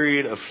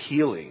period of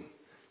healing.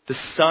 The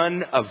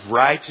Son of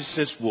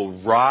Righteousness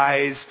will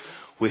rise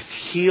with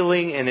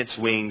healing in its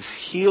wings.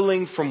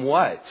 Healing from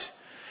what?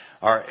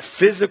 Our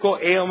physical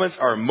ailments,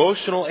 our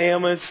emotional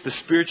ailments, the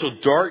spiritual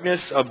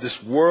darkness of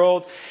this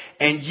world.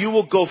 And you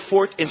will go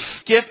forth and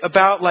skip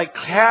about like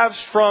calves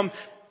from,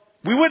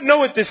 we wouldn't know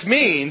what this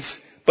means,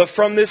 but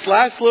from this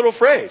last little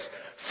phrase,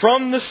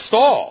 from the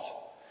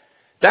stall.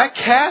 That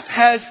calf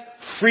has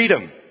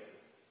freedom.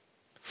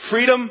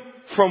 Freedom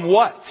from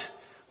what?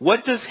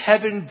 What does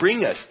heaven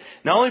bring us?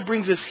 Not only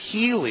brings us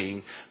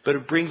healing, but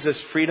it brings us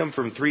freedom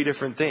from three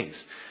different things.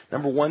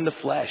 Number one, the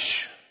flesh.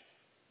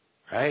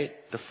 Right?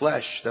 The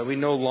flesh. That we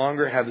no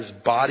longer have this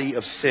body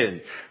of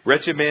sin.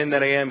 Wretched man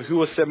that I am, who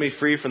will set me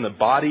free from the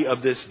body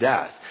of this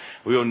death?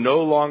 We will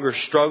no longer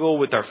struggle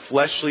with our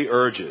fleshly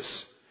urges.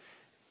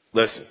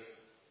 Listen,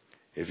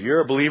 if you're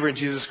a believer in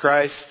Jesus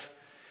Christ,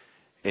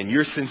 and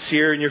you're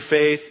sincere in your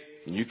faith,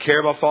 and you care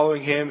about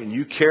following Him, and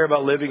you care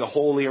about living a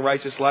holy and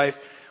righteous life,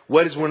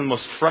 what is one of the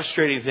most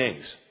frustrating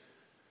things?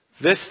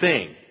 This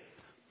thing.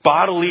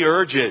 Bodily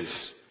urges.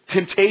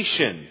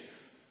 Temptation.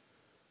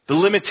 The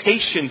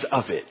limitations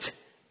of it.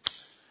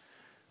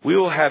 We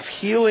will have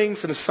healing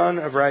from the Son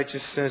of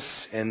Righteousness,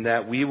 and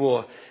that we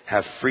will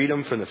have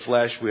freedom from the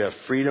flesh. We have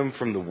freedom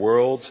from the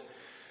world.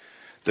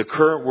 The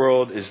current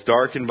world is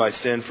darkened by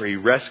sin, for He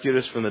rescued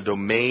us from the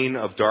domain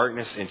of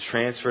darkness and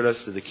transferred us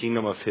to the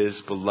kingdom of His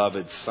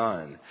beloved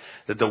Son.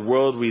 That the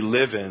world we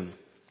live in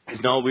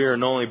we are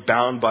not only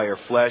bound by our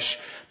flesh,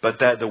 but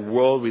that the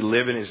world we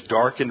live in is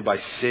darkened by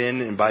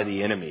sin and by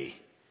the enemy.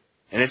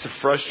 And it's a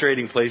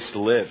frustrating place to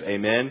live.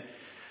 Amen?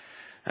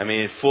 I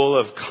mean, full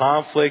of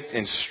conflict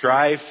and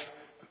strife,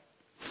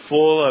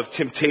 full of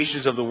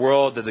temptations of the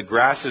world, that the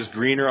grass is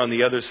greener on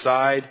the other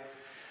side,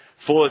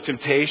 full of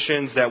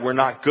temptations that we're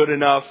not good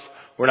enough,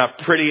 we're not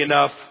pretty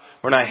enough,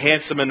 we're not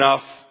handsome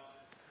enough,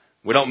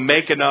 we don't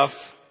make enough.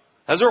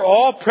 Those are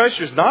all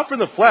pressures, not from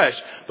the flesh,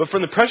 but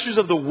from the pressures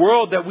of the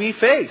world that we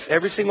face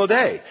every single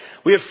day.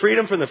 We have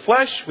freedom from the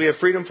flesh, we have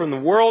freedom from the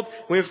world,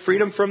 we have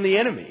freedom from the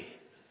enemy.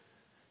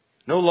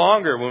 No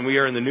longer when we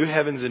are in the new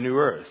heavens and new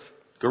earth.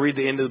 Go read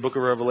the end of the book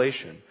of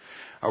Revelation.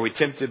 Are we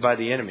tempted by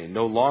the enemy?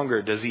 No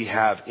longer does he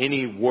have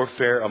any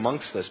warfare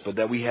amongst us, but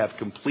that we have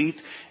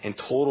complete and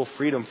total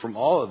freedom from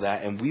all of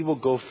that, and we will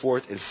go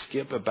forth and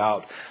skip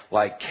about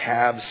like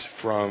calves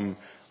from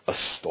a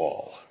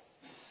stall.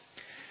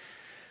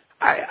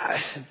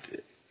 I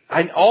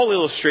all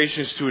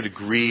illustrations to a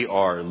degree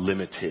are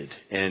limited.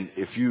 And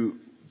if you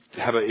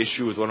have an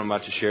issue with what I'm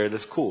about to share,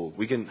 that's cool.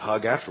 We can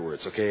hug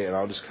afterwards, okay? And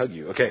I'll just hug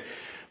you, okay?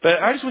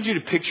 But I just want you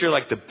to picture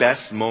like the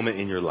best moment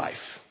in your life.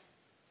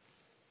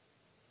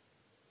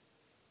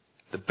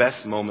 The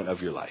best moment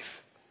of your life.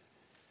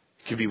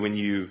 It could be when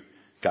you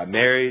got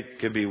married. It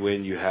could be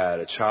when you had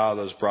a child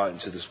that was brought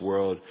into this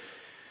world.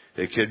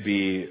 It could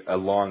be a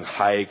long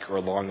hike or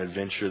a long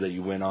adventure that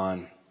you went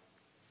on.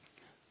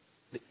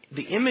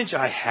 The image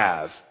I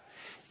have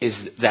is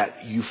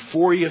that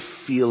euphoria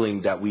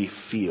feeling that we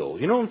feel.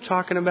 You know what I'm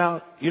talking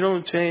about? You know what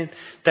I'm saying?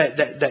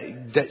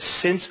 That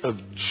sense of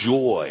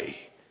joy.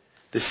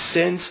 The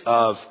sense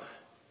of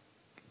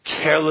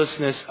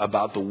carelessness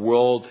about the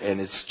world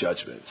and its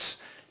judgments.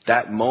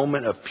 That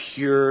moment of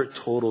pure,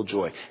 total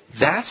joy.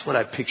 That's what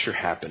I picture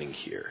happening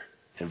here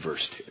in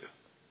verse 2.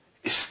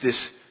 It's this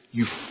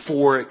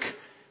euphoric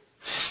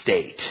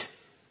state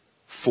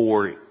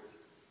for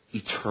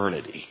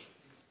eternity.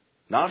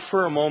 Not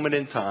for a moment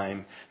in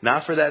time,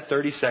 not for that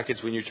 30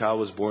 seconds when your child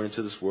was born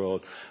into this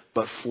world,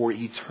 but for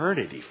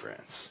eternity,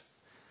 friends.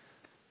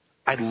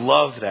 I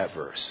love that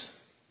verse.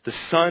 The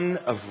Son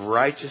of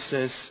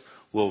Righteousness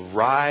will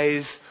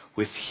rise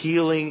with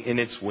healing in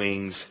its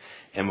wings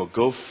and will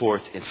go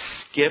forth and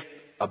skip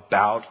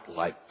about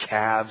like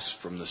calves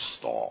from the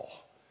stall.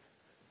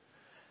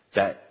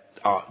 That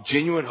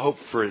genuine hope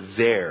for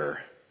their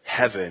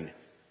heaven,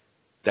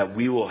 that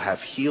we will have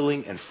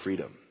healing and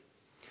freedom.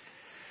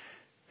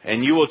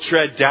 And you will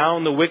tread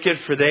down the wicked,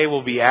 for they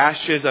will be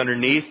ashes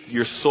underneath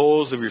your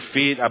soles of your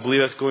feet. I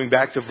believe that's going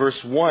back to verse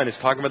 1. It's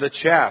talking about the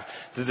chaff.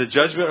 That the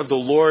judgment of the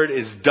Lord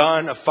is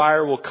done. A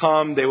fire will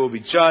come. They will be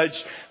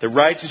judged. The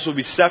righteous will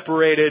be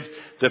separated.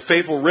 The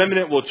faithful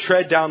remnant will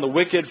tread down the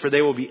wicked, for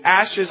they will be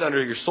ashes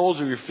under your soles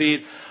of your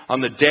feet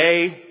on the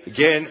day,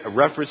 again, a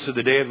reference to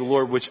the day of the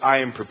Lord, which I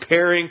am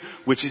preparing,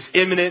 which is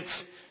imminent,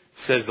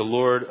 says the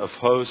Lord of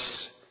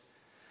hosts.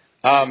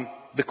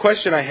 The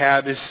question I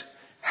have is,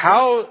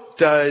 how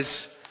does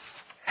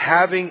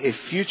having a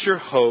future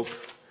hope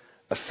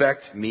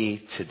affect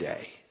me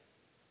today?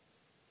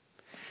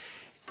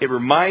 It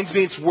reminds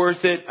me it's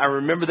worth it. I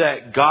remember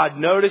that God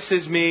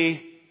notices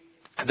me,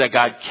 that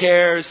God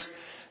cares,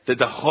 that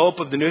the hope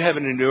of the new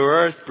heaven and new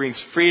earth brings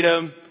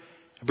freedom,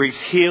 brings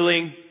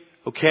healing,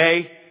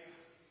 okay?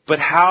 But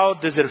how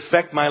does it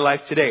affect my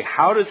life today?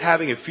 How does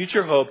having a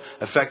future hope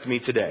affect me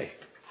today?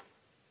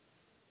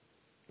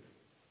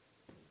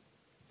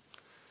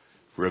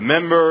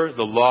 Remember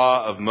the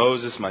law of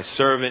Moses, my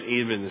servant,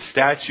 even the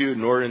statute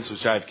and ordinance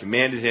which I have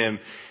commanded him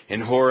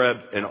in Horeb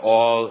and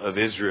all of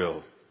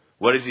Israel.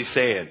 What is he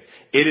saying?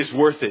 It is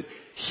worth it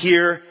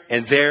here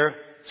and there.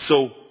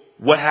 So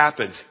what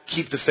happens?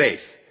 Keep the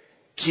faith.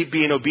 Keep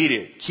being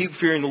obedient. Keep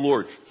fearing the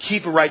Lord.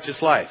 Keep a righteous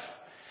life.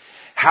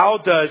 How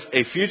does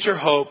a future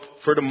hope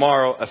for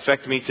tomorrow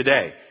affect me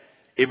today?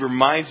 It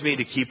reminds me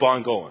to keep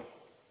on going.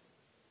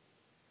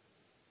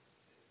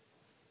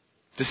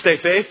 To stay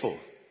faithful.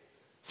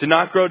 To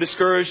not grow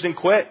discouraged and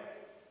quit.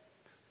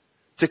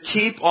 To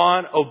keep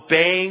on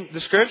obeying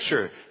the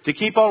Scripture. To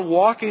keep on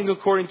walking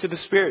according to the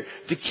Spirit.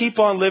 To keep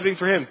on living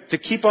for Him. To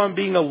keep on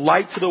being a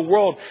light to the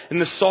world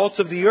and the salt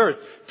of the earth.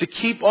 To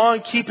keep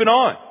on keeping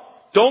on.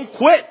 Don't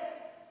quit.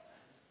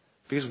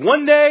 Because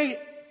one day,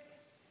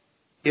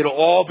 it'll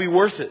all be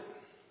worth it.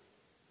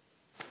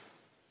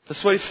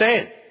 That's what He's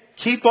saying.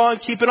 Keep on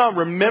keeping on.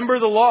 Remember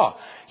the law.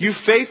 You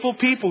faithful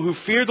people who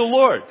fear the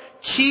Lord.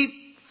 Keep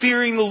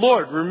fearing the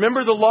Lord.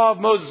 Remember the law of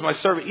Moses, my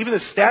servant, even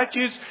the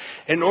statutes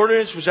and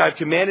ordinance which I have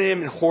commanded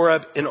him in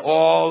Horeb in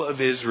all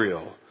of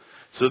Israel.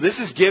 So this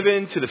is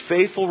given to the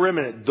faithful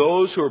remnant,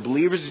 those who are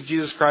believers in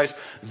Jesus Christ,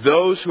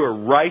 those who are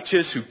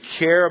righteous, who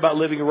care about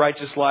living a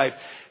righteous life.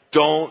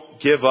 Don't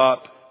give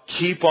up.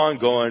 Keep on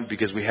going,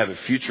 because we have a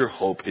future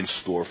hope in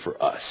store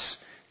for us.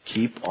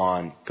 Keep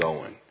on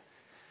going.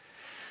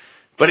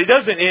 But it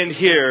doesn't end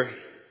here.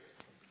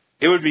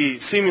 It would be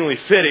seemingly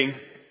fitting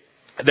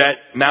that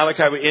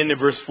Malachi would end in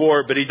verse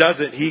 4, but he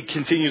doesn't. He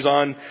continues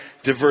on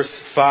to verse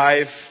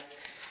 5.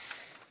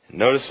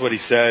 Notice what he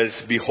says.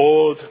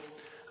 Behold,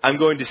 I'm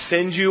going to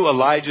send you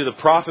Elijah the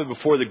prophet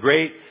before the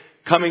great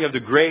coming of the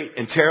great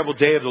and terrible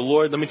day of the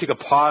Lord. Let me take a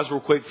pause real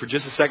quick for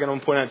just a second. I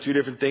want to point out two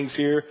different things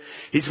here.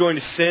 He's going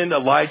to send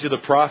Elijah the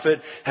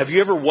prophet. Have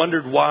you ever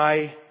wondered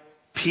why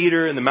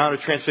Peter in the Mount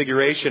of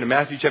Transfiguration in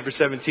Matthew chapter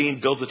 17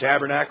 builds a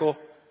tabernacle?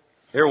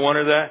 You ever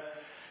wondered that?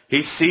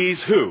 He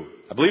sees who?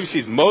 I believe he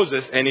sees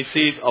Moses, and he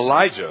sees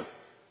Elijah.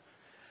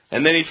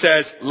 And then he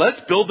says,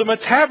 let's build them a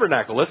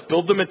tabernacle. Let's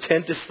build them a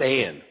tent to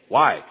stay in.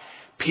 Why?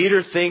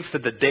 Peter thinks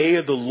that the day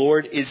of the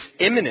Lord is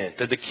imminent,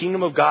 that the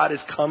kingdom of God is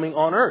coming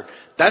on earth.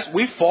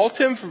 We fault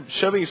him for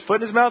shoving his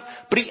foot in his mouth,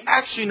 but he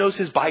actually knows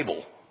his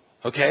Bible.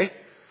 Okay?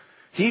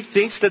 He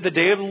thinks that the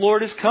day of the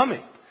Lord is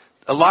coming.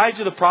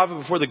 Elijah the prophet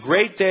before the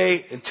great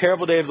day and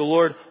terrible day of the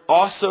Lord,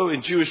 also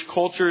in Jewish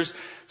cultures,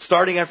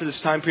 starting after this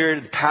time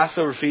period, the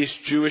Passover feast,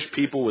 Jewish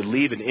people would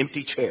leave an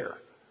empty chair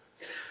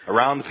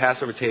around the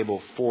Passover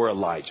table for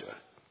Elijah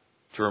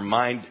to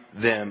remind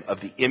them of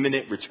the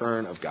imminent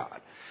return of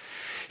God.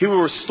 He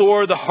will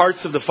restore the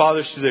hearts of the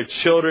fathers to their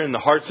children and the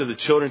hearts of the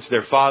children to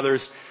their fathers,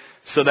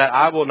 so that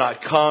I will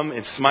not come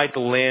and smite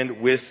the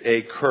land with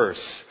a curse.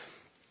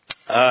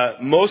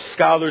 Most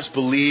scholars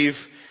believe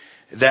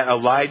that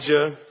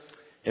Elijah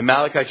in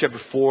Malachi chapter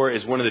 4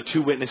 is one of the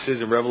two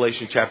witnesses in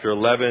Revelation chapter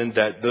 11,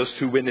 that those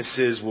two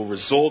witnesses will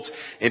result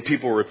in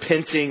people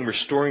repenting,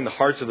 restoring the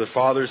hearts of the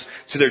fathers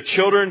to their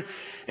children,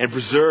 and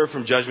preserve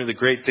from judgment the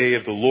great day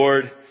of the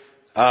Lord.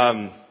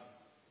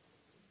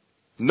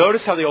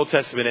 Notice how the Old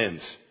Testament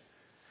ends.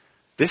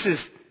 This is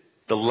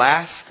the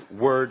last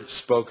word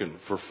spoken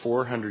for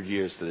 400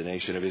 years to the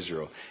nation of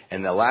Israel.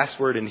 And the last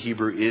word in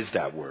Hebrew is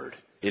that word.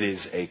 It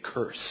is a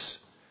curse.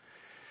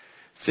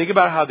 Think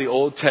about how the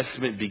Old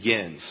Testament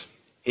begins.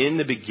 In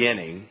the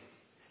beginning,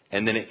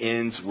 and then it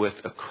ends with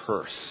a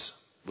curse,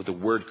 with the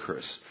word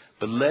curse.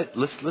 But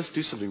let's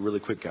do something really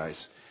quick, guys.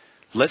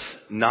 Let's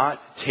not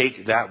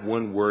take that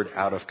one word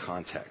out of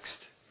context.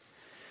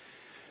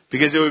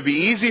 Because it would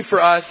be easy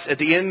for us at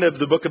the end of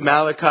the book of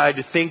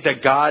Malachi to think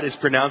that God is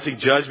pronouncing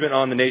judgment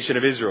on the nation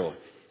of Israel.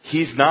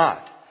 He's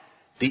not.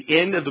 The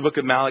end of the book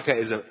of Malachi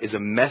is a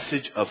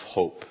message of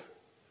hope.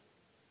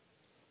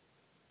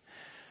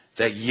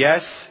 That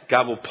yes,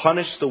 God will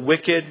punish the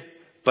wicked,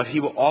 but He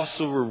will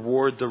also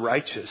reward the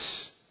righteous.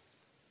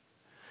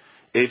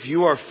 If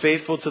you are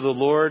faithful to the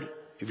Lord,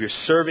 if you're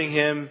serving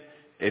Him,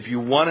 if you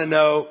want to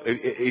know,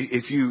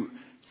 if you're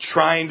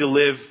trying to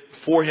live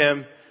for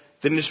Him,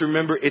 then just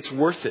remember it's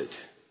worth it.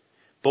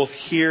 Both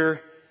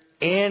here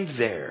and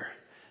there.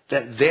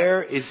 That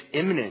there is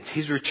imminent.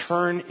 His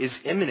return is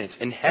imminent.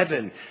 In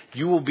heaven,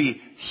 you will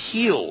be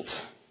healed.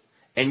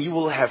 And you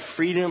will have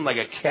freedom like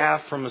a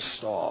calf from a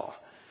stall.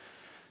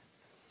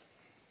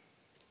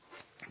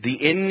 The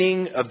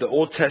ending of the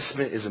Old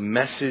Testament is a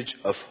message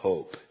of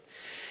hope.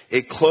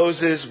 It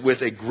closes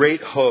with a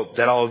great hope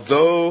that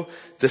although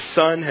the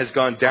sun has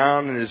gone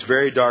down and is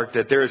very dark,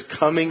 that there is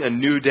coming a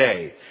new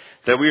day.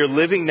 That we are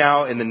living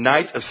now in the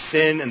night of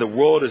sin and the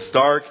world is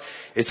dark.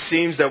 It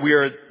seems that we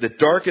are at the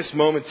darkest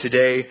moment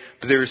today,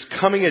 but there is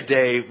coming a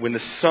day when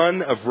the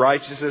sun of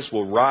righteousness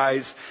will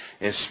rise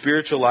and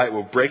spiritual light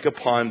will break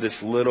upon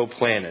this little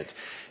planet.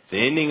 The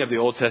ending of the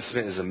Old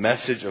Testament is a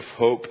message of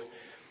hope.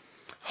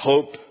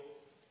 Hope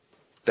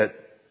that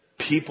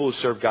people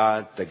who serve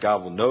God, that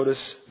God will notice,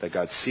 that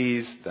God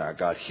sees, that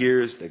God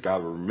hears, that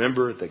God will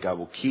remember, that God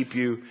will keep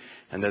you,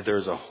 and that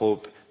there's a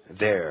hope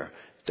there.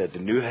 That the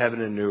new heaven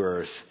and new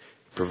earth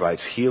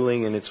provides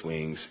healing in its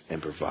wings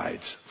and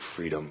provides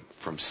freedom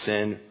from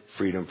sin,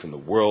 freedom from the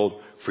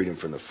world, freedom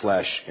from the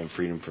flesh, and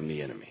freedom from the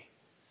enemy.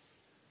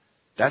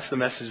 That's the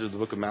message of the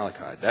book of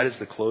Malachi. That is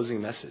the closing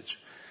message.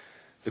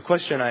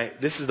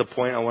 This is the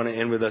point I want to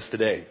end with us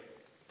today.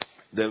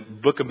 The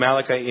book of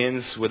Malachi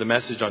ends with a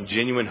message on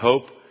genuine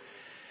hope.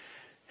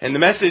 And the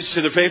message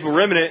to the faithful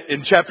remnant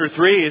in chapter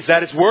 3 is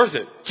that it's worth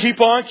it.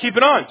 Keep on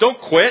keeping on. Don't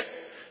quit.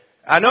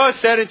 I know it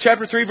said in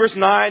chapter 3 verse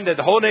 9 that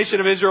the whole nation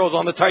of Israel is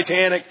on the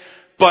Titanic,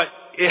 but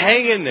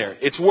hang in there.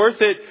 It's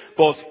worth it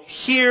both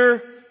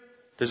here,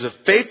 there's a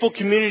faithful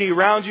community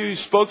around you who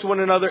spoke to one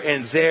another,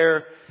 and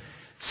there.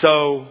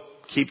 So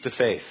keep the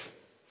faith.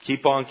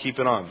 Keep on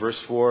keeping on. Verse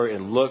 4,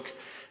 and look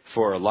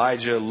for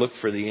Elijah, look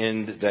for the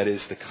end that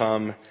is to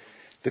come.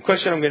 The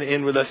question I'm going to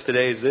end with us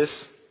today is this.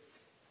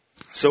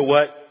 So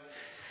what?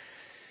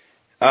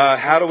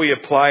 How do we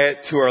apply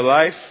it to our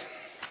life?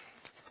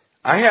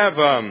 I have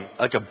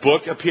like a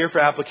book up here for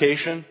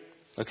application.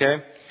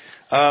 Okay?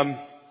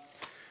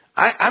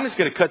 I'm just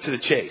going to cut to the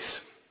chase.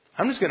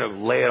 I'm just going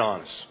to lay it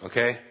on us.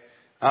 Okay?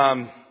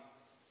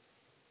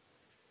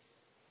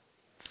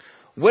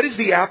 What is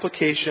the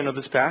application of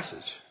this passage?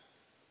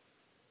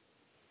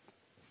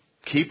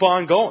 Keep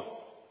on going.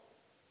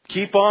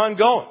 Keep on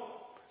going.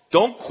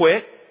 Don't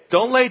quit.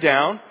 Don't lay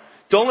down.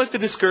 Don't let the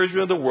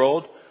discouragement of the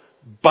world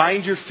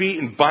bind your feet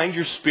and bind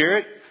your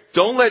spirit.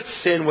 Don't let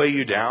sin weigh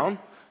you down.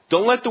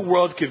 Don't let the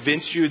world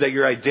convince you that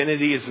your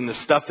identity is in the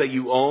stuff that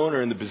you own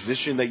or in the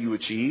position that you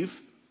achieve.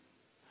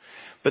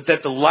 But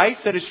that the life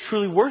that is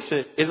truly worth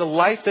it is a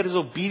life that is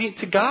obedient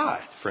to God,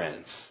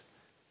 friends.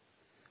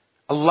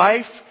 A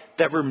life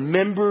that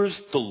remembers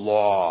the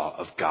law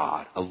of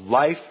God. A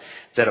life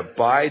that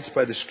abides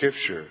by the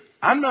Scripture.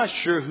 I'm not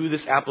sure who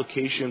this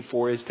application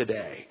for is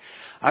today.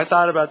 I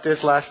thought about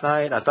this last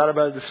night. I thought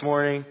about it this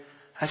morning.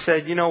 I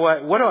said, you know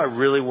what? What do I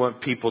really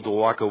want people to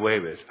walk away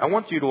with? I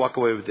want you to walk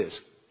away with this.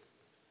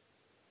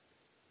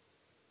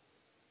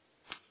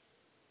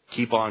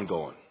 Keep on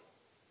going.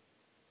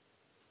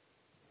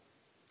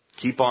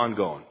 Keep on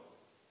going.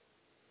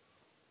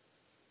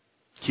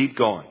 Keep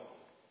going.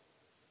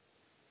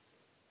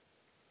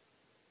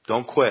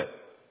 Don't quit.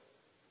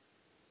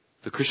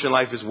 The Christian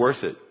life is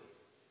worth it.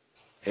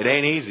 It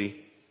ain't easy.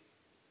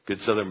 Good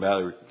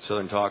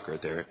Southern talk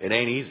right there. It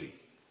ain't easy.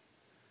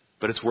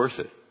 But it's worth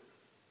it.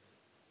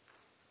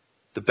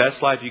 The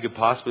best life you could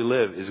possibly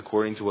live is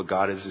according to what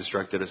God has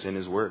instructed us in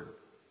His Word.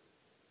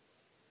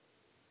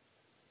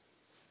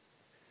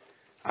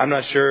 I'm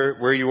not sure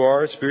where you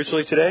are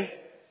spiritually today.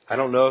 I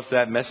don't know if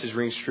that message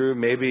rings true.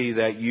 Maybe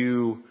that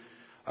you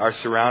are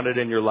surrounded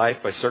in your life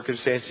by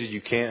circumstances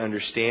you can't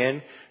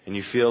understand and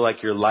you feel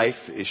like your life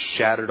is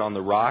shattered on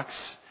the rocks.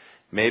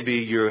 Maybe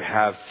you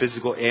have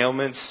physical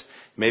ailments.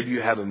 Maybe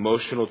you have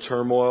emotional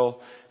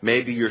turmoil.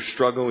 Maybe you're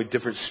struggling with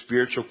different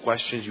spiritual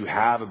questions you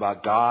have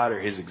about God or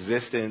His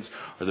existence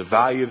or the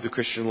value of the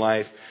Christian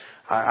life.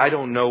 I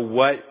don't know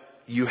what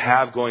you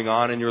have going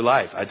on in your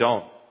life. I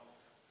don't.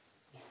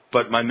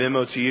 But my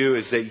memo to you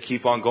is that you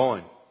keep on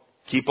going.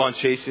 Keep on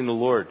chasing the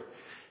Lord.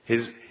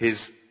 His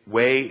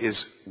way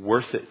is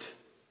worth it.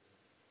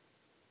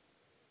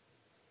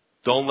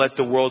 Don't let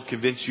the world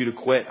convince you to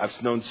quit.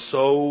 I've known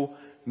so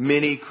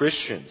many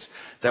Christians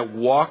that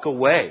walk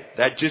away,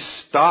 that just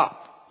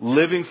stop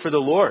living for the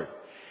Lord.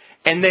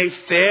 And they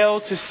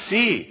fail to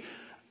see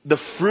the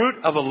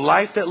fruit of a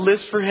life that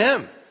lives for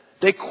Him.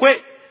 They quit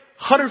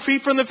 100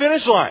 feet from the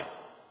finish line.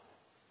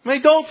 I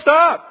mean, don't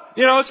stop.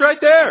 It's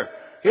right there.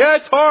 Yeah,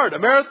 it's hard. A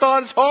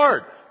marathon is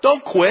hard.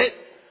 Don't quit.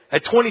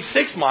 At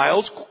 26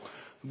 miles,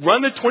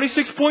 run the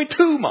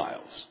 26.2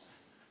 miles.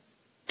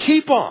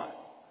 Keep on.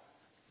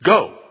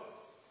 Go.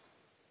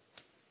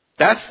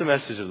 That's the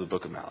message of the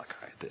book of Malachi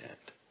at the end.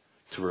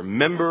 To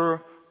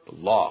remember the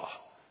law.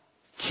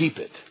 Keep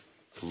it.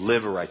 To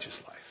live a righteous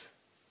life.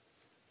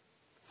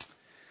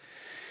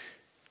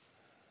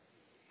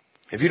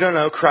 If you don't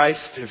know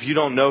Christ, if you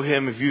don't know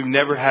Him, if you've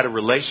never had a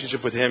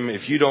relationship with Him,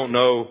 if you don't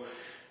know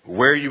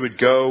where you would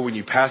go when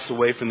you pass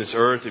away from this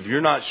earth, if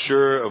you're not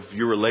sure of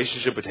your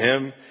relationship with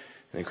Him,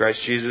 and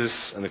Christ Jesus,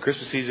 in the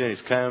Christmas season,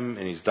 He's come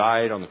and He's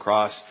died on the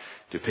cross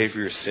to pay for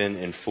your sin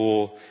in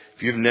full.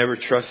 If you've never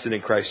trusted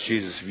in Christ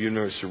Jesus, if you've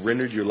never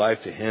surrendered your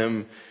life to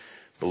Him,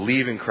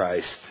 believe in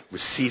Christ,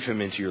 receive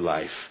Him into your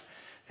life.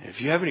 And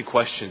if you have any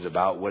questions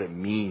about what it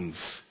means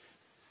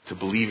to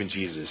believe in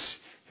Jesus,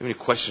 if you have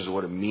any questions of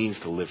what it means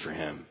to live for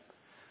Him,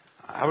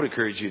 I would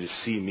encourage you to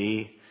see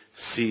me,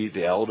 see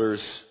the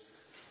elders,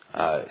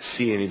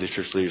 see any of the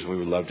church leaders, and we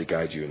would love to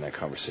guide you in that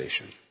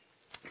conversation.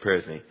 Pray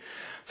with me.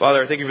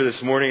 Father, I thank You for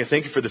this morning. I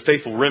thank You for the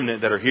faithful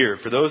remnant that are here.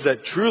 For those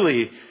that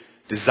truly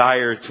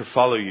desire to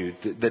follow You,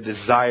 that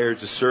desire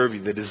to serve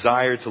You, that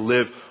desire to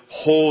live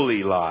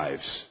holy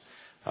lives.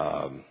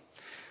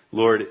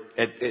 Lord,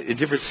 at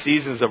different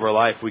seasons of our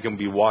life, we can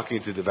be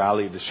walking through the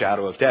valley of the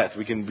shadow of death.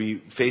 We can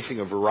be facing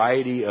a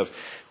variety of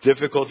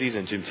difficulties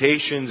and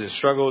temptations and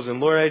struggles.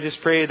 And Lord, I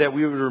just pray that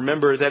we would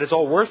remember that it's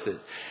all worth it.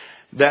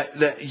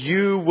 That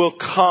You will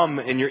come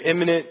in Your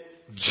imminent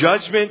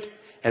judgment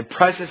and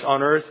presence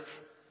on earth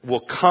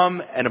will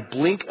come in a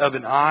blink of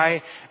an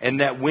eye,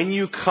 and that when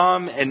You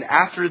come and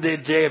after the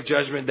day of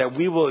judgment, that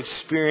we will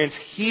experience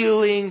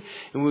healing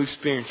and we'll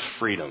experience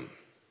freedom.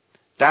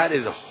 That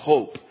is a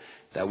hope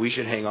that we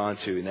should hang on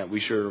to and that we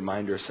should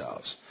remind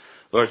ourselves.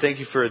 Lord, thank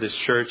You for this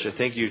church. I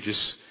thank You just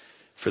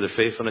for the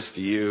faithfulness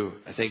to You.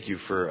 I thank You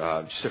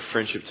for just a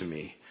friendship to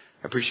me.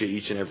 I appreciate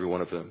each and every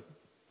one of them.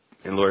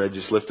 And Lord, I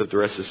just lift up the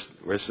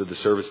rest of the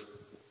service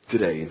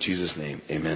today. In Jesus' name, amen.